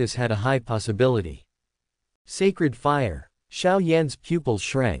apprentice had a high possibility. Sacred fire. Xiao Yan's pupils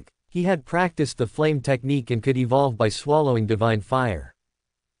shrank. He had practiced the flame technique and could evolve by swallowing divine fire.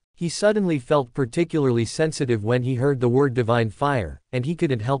 He suddenly felt particularly sensitive when he heard the word divine fire, and he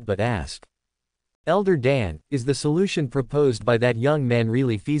couldn't help but ask. Elder Dan, is the solution proposed by that young man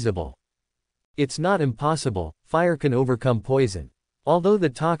really feasible? It's not impossible, fire can overcome poison. Although the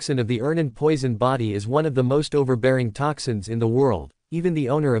toxin of the Ernan poison body is one of the most overbearing toxins in the world, even the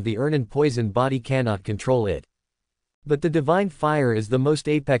owner of the Ernan poison body cannot control it. But the divine fire is the most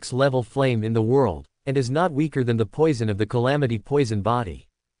apex level flame in the world, and is not weaker than the poison of the calamity poison body.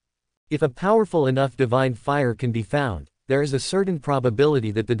 If a powerful enough divine fire can be found, there is a certain probability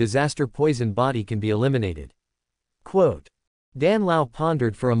that the disaster poison body can be eliminated. Quote. Dan Lao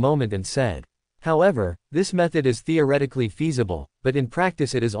pondered for a moment and said, however, this method is theoretically feasible, but in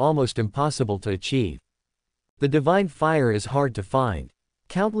practice it is almost impossible to achieve. The divine fire is hard to find.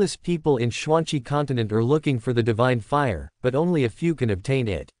 Countless people in Xuanqi continent are looking for the divine fire, but only a few can obtain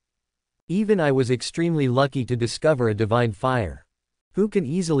it. Even I was extremely lucky to discover a divine fire. Who can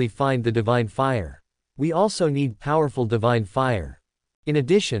easily find the divine fire? We also need powerful divine fire. In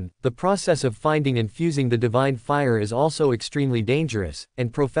addition, the process of finding and fusing the divine fire is also extremely dangerous,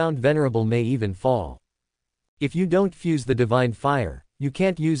 and profound venerable may even fall. If you don't fuse the divine fire, you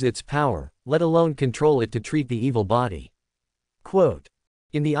can't use its power, let alone control it to treat the evil body. Quote.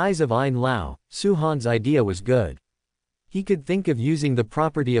 In the eyes of Ain Lao, Su Han's idea was good. He could think of using the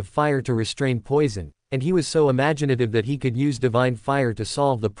property of fire to restrain poison, and he was so imaginative that he could use divine fire to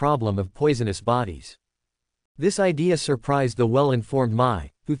solve the problem of poisonous bodies. This idea surprised the well-informed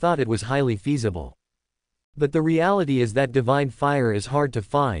Mai, who thought it was highly feasible. But the reality is that divine fire is hard to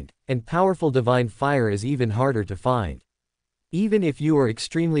find, and powerful divine fire is even harder to find. Even if you are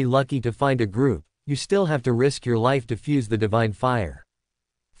extremely lucky to find a group, you still have to risk your life to fuse the divine fire.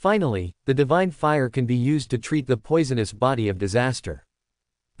 Finally, the divine fire can be used to treat the poisonous body of disaster.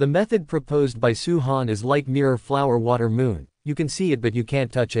 The method proposed by Su Han is like mirror flower water moon, you can see it but you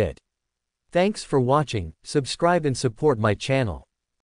can't touch it. Thanks for watching, subscribe and support my channel.